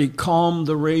word he calmed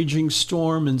the raging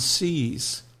storm and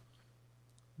seas.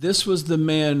 This was the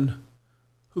man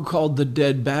who called the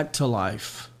dead back to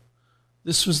life.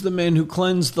 This was the man who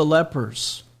cleansed the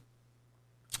lepers,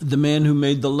 the man who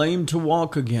made the lame to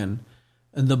walk again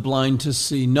and the blind to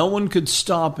see. No one could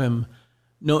stop him.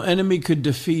 No enemy could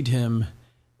defeat him.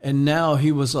 And now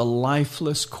he was a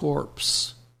lifeless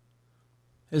corpse.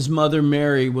 His mother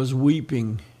Mary was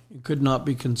weeping and could not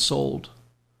be consoled.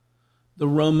 The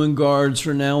Roman guards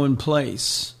were now in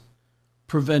place,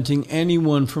 preventing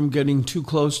anyone from getting too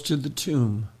close to the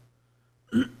tomb.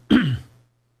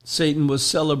 Satan was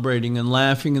celebrating and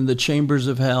laughing in the chambers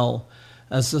of hell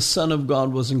as the Son of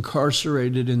God was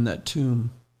incarcerated in that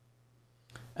tomb.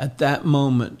 At that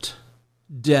moment,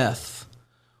 death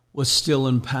was still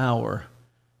in power.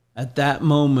 At that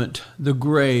moment, the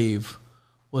grave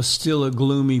was still a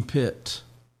gloomy pit.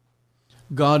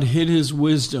 God hid his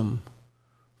wisdom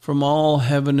from all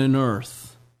heaven and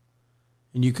earth.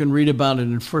 And you can read about it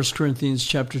in 1 Corinthians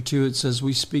chapter 2. It says,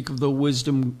 we speak of the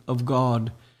wisdom of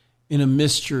God in a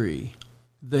mystery,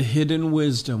 the hidden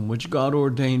wisdom which God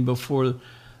ordained before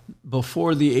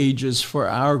the ages for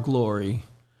our glory,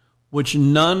 which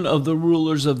none of the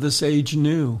rulers of this age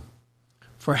knew.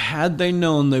 For had they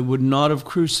known, they would not have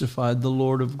crucified the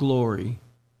Lord of glory.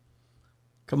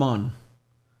 Come on.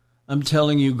 I'm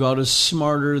telling you, God is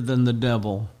smarter than the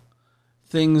devil.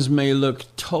 Things may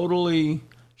look totally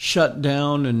shut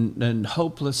down and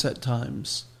hopeless at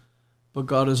times, but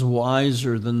God is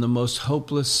wiser than the most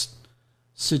hopeless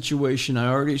situation. I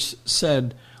already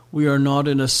said we are not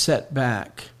in a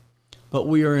setback, but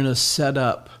we are in a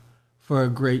setup for a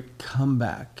great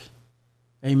comeback.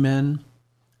 Amen.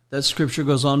 That scripture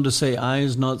goes on to say, eye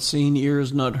is not seen, ear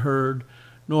is not heard,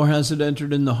 nor has it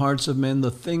entered in the hearts of men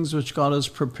the things which God has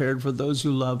prepared for those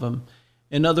who love him.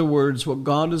 In other words, what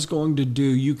God is going to do,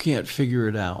 you can't figure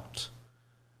it out.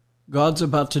 God's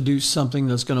about to do something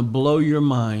that's going to blow your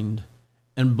mind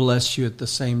and bless you at the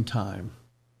same time.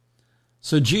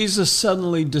 So Jesus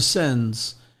suddenly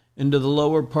descends into the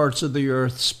lower parts of the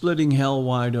earth, splitting hell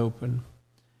wide open.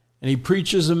 And he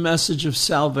preaches a message of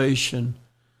salvation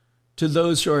to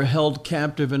those who are held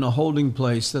captive in a holding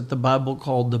place that the Bible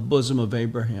called the bosom of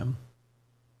Abraham.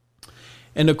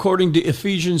 And according to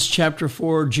Ephesians chapter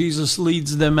 4, Jesus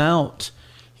leads them out.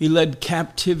 He led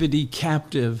captivity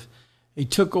captive. He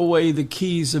took away the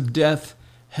keys of death,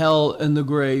 hell, and the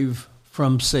grave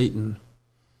from Satan.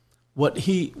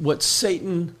 What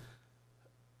Satan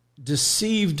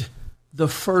deceived the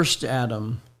first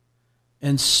Adam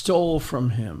and stole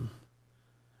from him,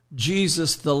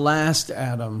 Jesus, the last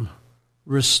Adam,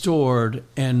 restored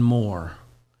and more.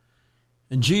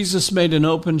 And Jesus made an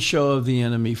open show of the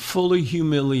enemy, fully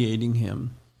humiliating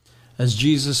him, as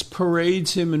Jesus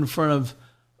parades him in front of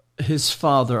his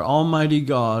Father, Almighty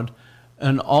God,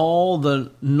 and all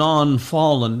the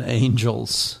non-fallen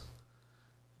angels.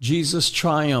 Jesus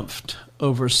triumphed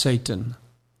over Satan.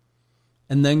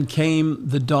 And then came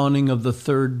the dawning of the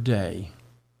third day,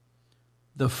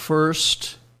 the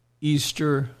first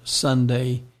Easter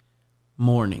Sunday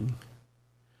morning,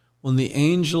 when the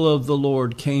angel of the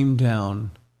Lord came down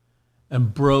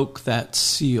and broke that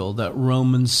seal, that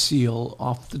Roman seal,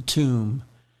 off the tomb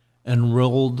and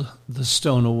rolled the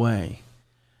stone away,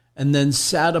 and then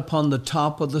sat upon the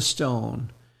top of the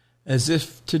stone as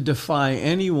if to defy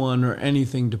anyone or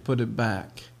anything to put it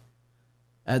back.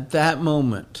 At that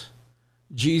moment,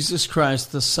 Jesus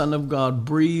Christ, the Son of God,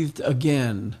 breathed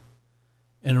again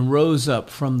and rose up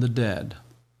from the dead.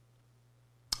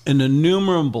 An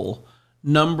innumerable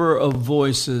number of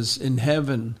voices in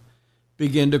heaven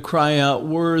began to cry out,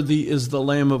 "Worthy is the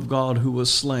Lamb of God who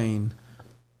was slain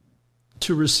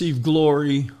to receive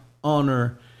glory,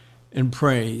 honor, and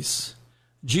praise."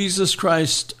 Jesus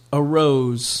Christ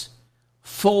arose,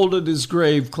 folded his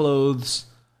grave clothes,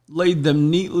 laid them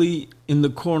neatly in the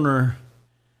corner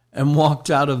and walked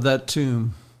out of that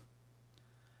tomb,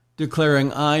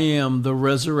 declaring, I am the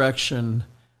resurrection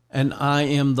and I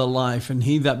am the life, and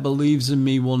he that believes in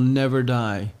me will never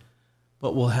die,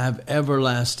 but will have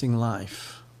everlasting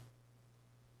life.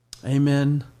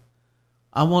 Amen.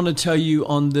 I want to tell you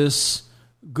on this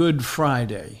Good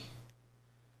Friday,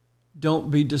 don't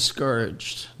be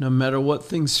discouraged. No matter what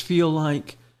things feel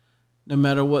like, no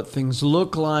matter what things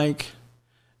look like,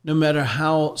 no matter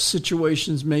how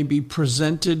situations may be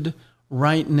presented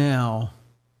right now,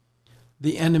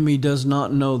 the enemy does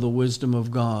not know the wisdom of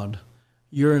God.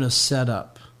 You're in a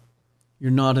setup.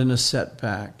 You're not in a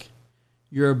setback.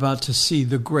 You're about to see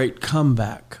the great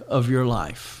comeback of your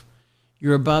life.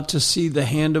 You're about to see the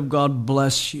hand of God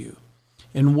bless you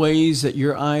in ways that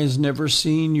your eyes never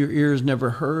seen, your ears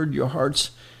never heard, your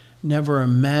hearts never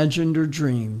imagined or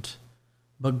dreamed.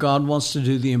 But God wants to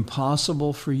do the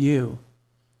impossible for you.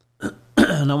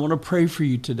 And I want to pray for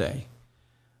you today.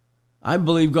 I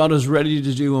believe God is ready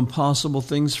to do impossible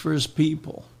things for his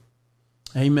people.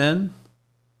 Amen.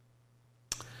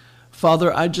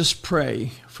 Father, I just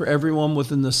pray for everyone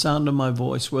within the sound of my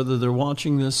voice, whether they're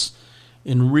watching this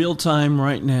in real time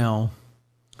right now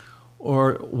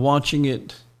or watching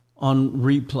it on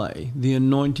replay. The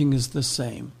anointing is the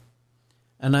same.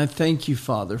 And I thank you,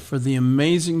 Father, for the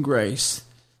amazing grace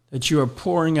that you are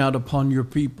pouring out upon your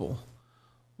people.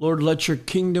 Lord, let your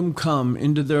kingdom come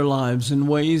into their lives in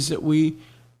ways that we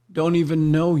don't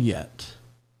even know yet.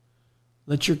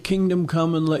 Let your kingdom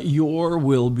come and let your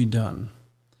will be done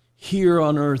here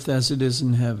on earth as it is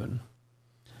in heaven.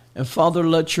 And Father,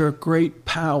 let your great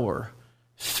power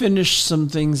finish some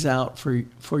things out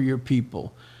for your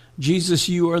people. Jesus,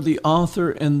 you are the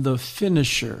author and the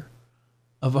finisher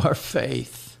of our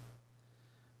faith.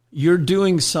 You're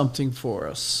doing something for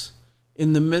us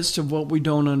in the midst of what we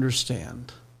don't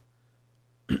understand.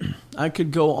 I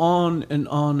could go on and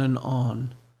on and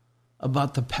on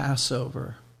about the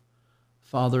Passover,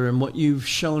 Father, and what you've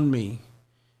shown me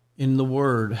in the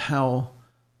Word, how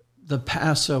the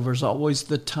Passover is always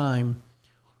the time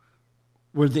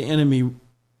where the enemy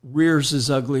rears his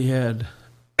ugly head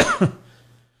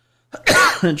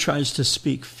and tries to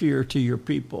speak fear to your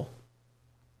people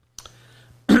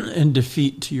and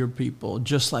defeat to your people,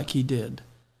 just like he did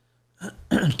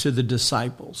to the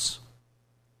disciples.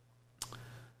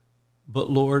 But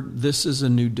Lord, this is a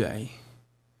new day,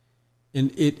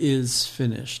 and it is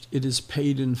finished. It is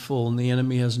paid in full, and the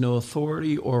enemy has no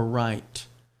authority or right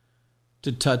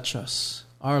to touch us.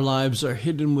 Our lives are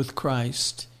hidden with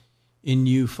Christ in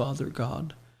you, Father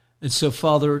God. And so,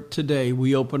 Father, today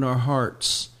we open our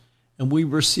hearts and we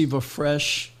receive a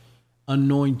fresh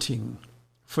anointing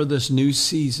for this new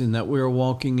season that we are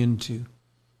walking into.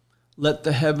 Let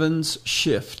the heavens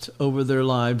shift over their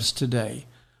lives today,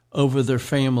 over their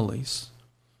families,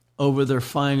 over their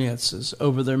finances,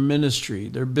 over their ministry,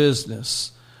 their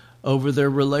business, over their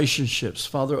relationships.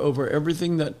 Father, over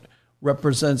everything that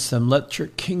represents them, let your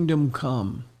kingdom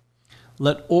come.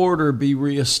 Let order be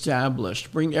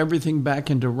reestablished. Bring everything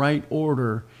back into right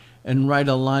order and right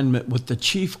alignment with the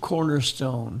chief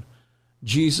cornerstone,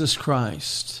 Jesus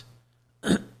Christ.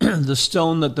 The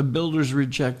stone that the builders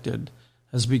rejected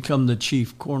has become the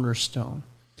chief cornerstone.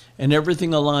 And everything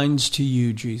aligns to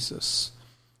you, Jesus.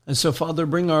 And so, Father,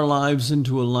 bring our lives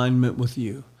into alignment with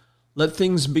you. Let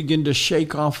things begin to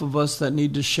shake off of us that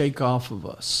need to shake off of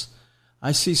us.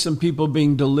 I see some people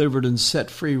being delivered and set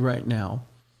free right now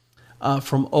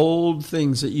from old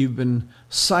things that you've been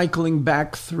cycling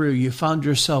back through. You found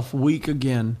yourself weak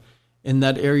again in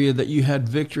that area that you had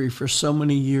victory for so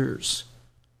many years.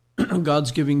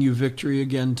 God's giving you victory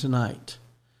again tonight,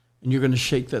 and you're going to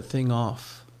shake that thing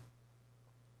off.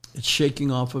 It's shaking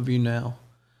off of you now.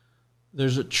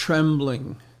 There's a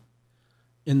trembling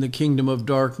in the kingdom of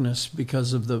darkness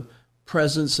because of the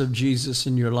presence of Jesus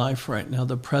in your life right now,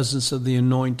 the presence of the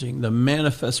anointing, the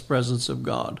manifest presence of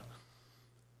God.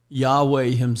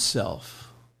 Yahweh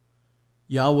himself,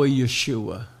 Yahweh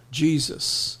Yeshua,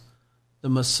 Jesus, the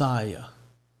Messiah,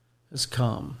 has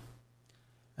come.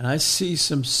 And I see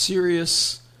some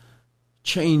serious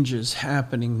changes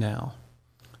happening now,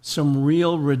 some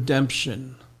real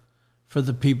redemption for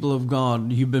the people of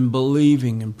God. You've been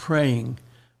believing and praying,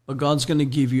 but God's going to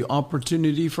give you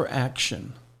opportunity for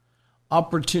action,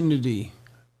 opportunity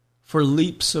for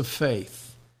leaps of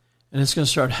faith, and it's going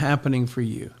to start happening for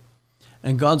you.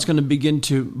 And God's going to begin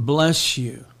to bless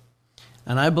you.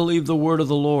 And I believe the word of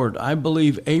the Lord. I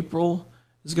believe April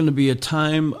is going to be a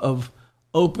time of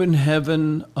open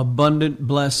heaven, abundant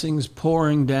blessings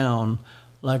pouring down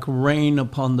like rain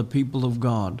upon the people of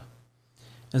God.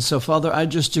 And so, Father, I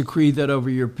just decree that over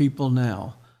your people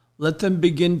now. Let them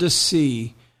begin to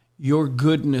see your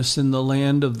goodness in the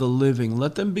land of the living.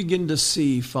 Let them begin to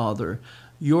see, Father,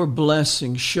 your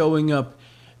blessing showing up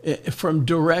from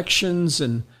directions,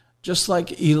 and just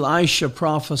like Elisha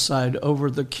prophesied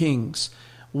over the kings,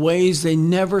 ways they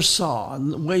never saw,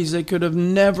 ways they could have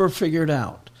never figured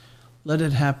out. Let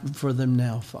it happen for them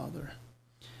now, Father.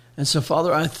 And so,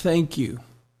 Father, I thank you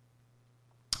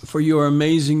for your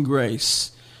amazing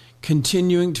grace,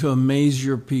 continuing to amaze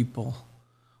your people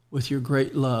with your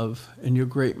great love and your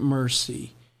great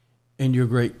mercy and your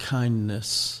great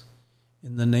kindness.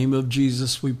 In the name of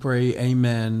Jesus we pray,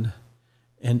 amen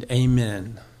and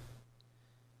amen.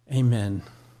 Amen.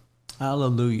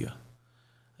 Hallelujah.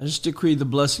 I just decree the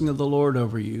blessing of the Lord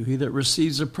over you. He that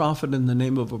receives a prophet in the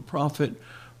name of a prophet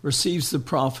receives the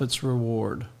prophet's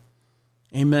reward.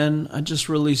 Amen. I just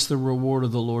release the reward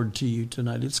of the Lord to you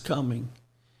tonight. It's coming,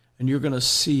 and you're going to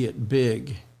see it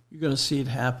big. You're going to see it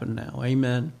happen now.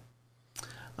 Amen.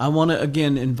 I want to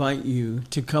again invite you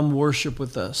to come worship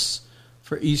with us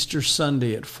for Easter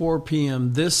Sunday at 4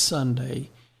 p.m. this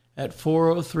Sunday at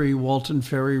 403 Walton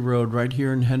Ferry Road right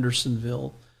here in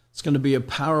Hendersonville. It's going to be a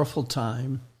powerful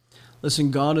time. Listen,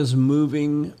 God is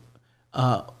moving,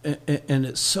 and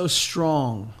it's so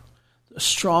strong.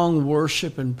 Strong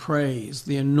worship and praise.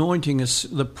 The anointing is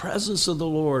the presence of the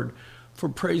Lord for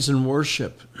praise and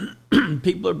worship.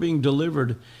 People are being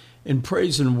delivered in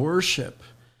praise and worship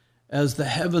as the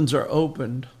heavens are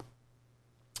opened.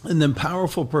 And then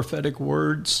powerful prophetic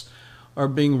words are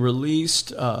being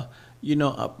released. I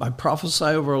prophesy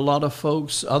over a lot of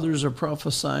folks. Others are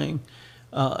prophesying.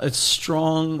 It's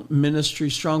strong ministry,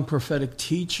 strong prophetic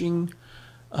teaching,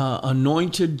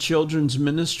 anointed children's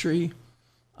ministry.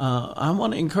 I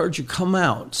want to encourage you, come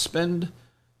out, spend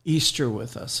Easter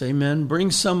with us. Amen. Bring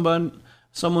someone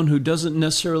who doesn't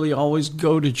necessarily always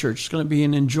go to church. It's going to be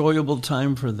an enjoyable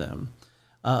time for them.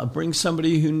 Bring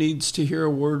somebody who needs to hear a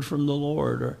word from the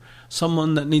Lord, or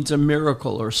someone that needs a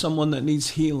miracle, or someone that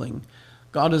needs healing.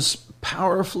 God is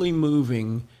powerfully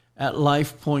moving at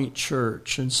Life Point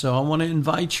Church. And so I want to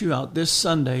invite you out this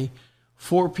Sunday,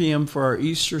 4 p.m. for our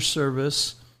Easter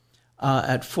service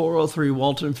at 403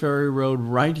 Walton Ferry Road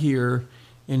right here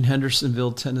in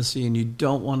Hendersonville, Tennessee. And you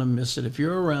don't want to miss it. If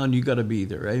you're around, you got to be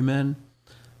there. Amen.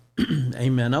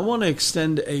 Amen. I want to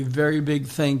extend a very big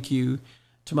thank you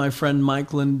to my friend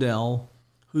Mike Lindell,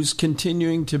 who's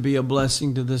continuing to be a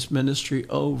blessing to this ministry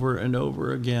over and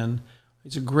over again.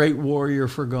 He's a great warrior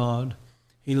for God.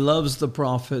 He loves the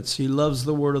prophets. He loves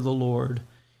the word of the Lord.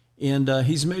 And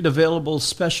he's made available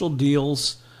special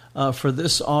deals for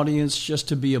this audience just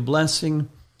to be a blessing.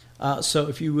 So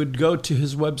if you would go to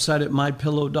his website at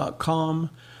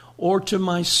mypillow.com or to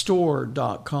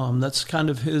mystore.com, that's kind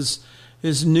of his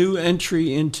new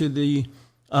entry into the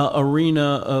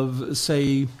arena of,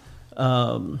 say,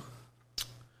 like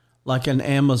an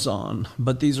Amazon.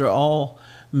 But these are all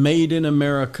made in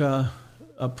America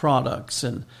products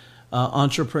and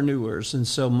entrepreneurs. And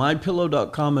so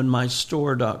mypillow.com and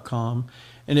mystore.com.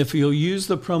 And if you'll use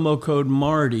the promo code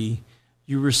Marty,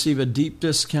 you receive a deep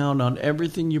discount on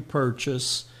everything you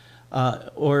purchase.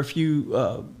 Or if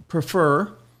you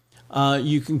prefer,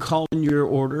 you can call in your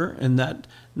order. And that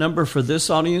number for this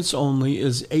audience only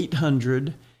is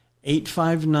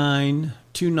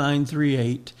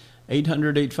 800-859-2938.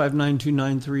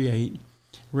 800-859-2938.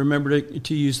 Remember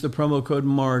to use the promo code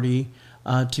Marty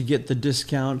to get the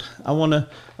discount. I want to,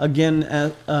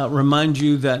 again, remind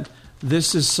you that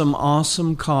this is some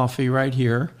awesome coffee right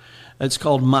here. It's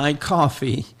called My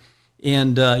Coffee,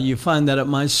 and you find that at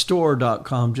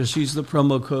mystore.com. Just use the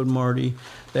promo code Marty.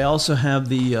 They also have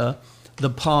the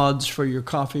pods for your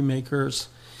coffee makers.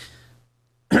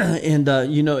 And,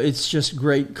 it's just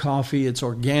great coffee. It's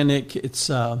organic.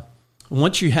 It's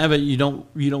once you have it, you don't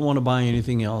want to buy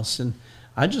anything else. And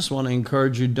I just want to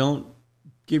encourage you, don't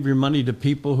give your money to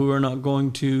people who are not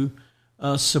going to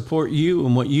support you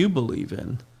and what you believe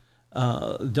in.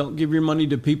 Don't give your money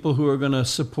to people who are going to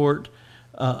support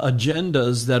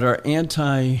agendas that are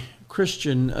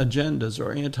anti-Christian agendas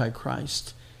or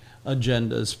anti-Christ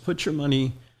agendas. Put your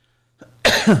money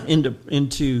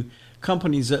into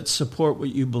companies that support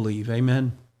what you believe.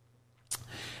 Amen.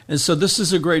 And so this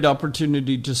is a great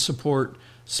opportunity to support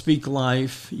Speak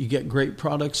Life. You get great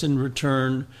products in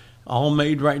return, all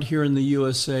made right here in the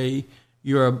USA.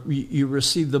 You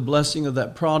receive the blessing of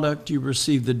that product. You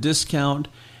receive the discount,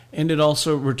 and it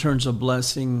also returns a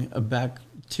blessing back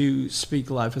to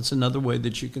Speak Life. It's another way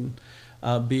that you can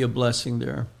be a blessing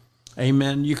there.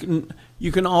 Amen.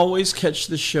 You can always catch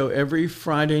the show every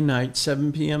Friday night,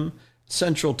 7 p.m.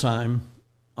 Central Time,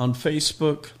 on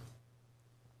Facebook,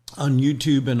 on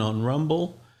YouTube, and on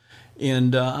Rumble.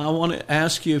 And I want to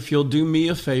ask you if you'll do me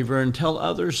a favor and tell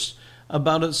others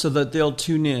about it so that they'll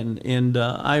tune in. And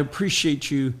I appreciate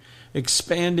you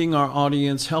expanding our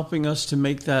audience, helping us to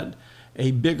make that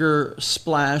a bigger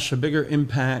splash, a bigger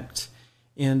impact.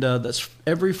 And that's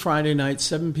every Friday night,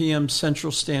 7 p.m.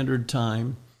 Central Standard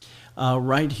Time,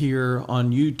 right here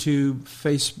on YouTube,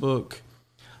 Facebook,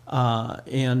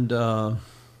 and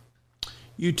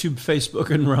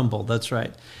Rumble. That's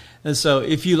right. And so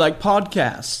if you like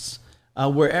podcasts,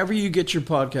 wherever you get your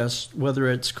podcasts, whether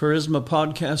it's Charisma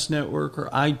Podcast Network or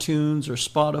iTunes or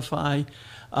Spotify,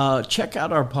 check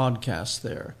out our podcast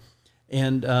there.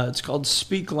 And it's called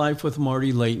Speak Life with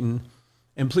Marty Layton.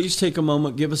 And please take a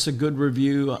moment, give us a good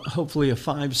review, hopefully a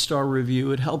 5-star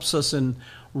review. It helps us in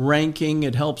ranking.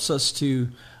 It helps us to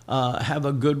have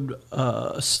a good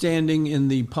standing in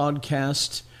the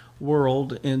podcast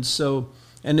world.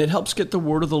 And it helps get the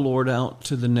word of the Lord out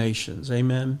to the nations.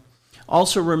 Amen.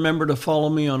 Also, remember to follow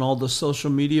me on all the social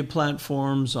media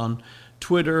platforms, on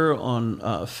Twitter, on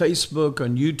Facebook,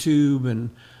 on YouTube, and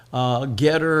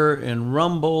Getter and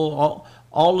Rumble,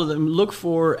 all of them. Look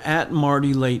for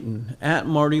 @Marty Layton,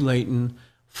 @Marty Layton.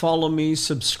 Follow me,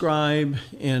 subscribe,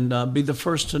 and be the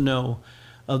first to know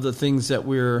of the things that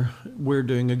we're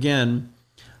doing. Again,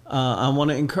 I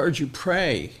want to encourage you,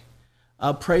 pray.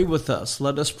 Pray with us.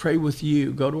 Let us pray with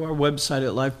you. Go to our website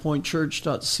at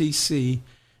lifepointchurch.cc.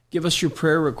 Give us your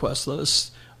prayer requests. Let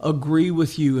us agree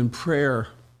with you in prayer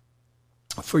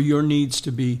for your needs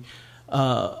to be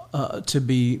met,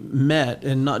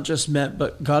 and not just met,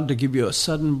 but God to give you a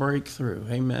sudden breakthrough.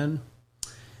 Amen.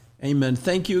 Amen.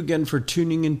 Thank you again for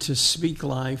tuning in to Speak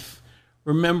Life.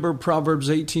 Remember, Proverbs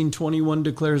 18:21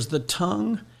 declares, "The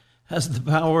tongue has the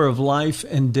power of life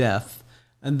and death,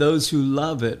 and those who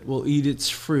love it will eat its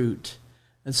fruit."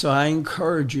 And so I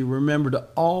encourage you, remember to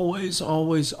always,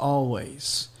 always,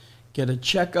 always get a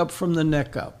checkup from the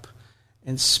neck up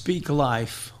and speak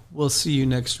life. We'll see you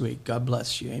next week. God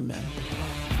bless you. Amen.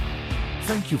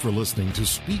 Thank you for listening to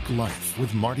Speak Life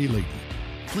with Marty Layton.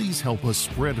 Please help us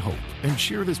spread hope and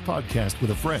share this podcast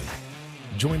with a friend.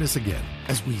 Join us again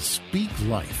as we speak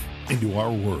life into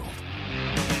our world.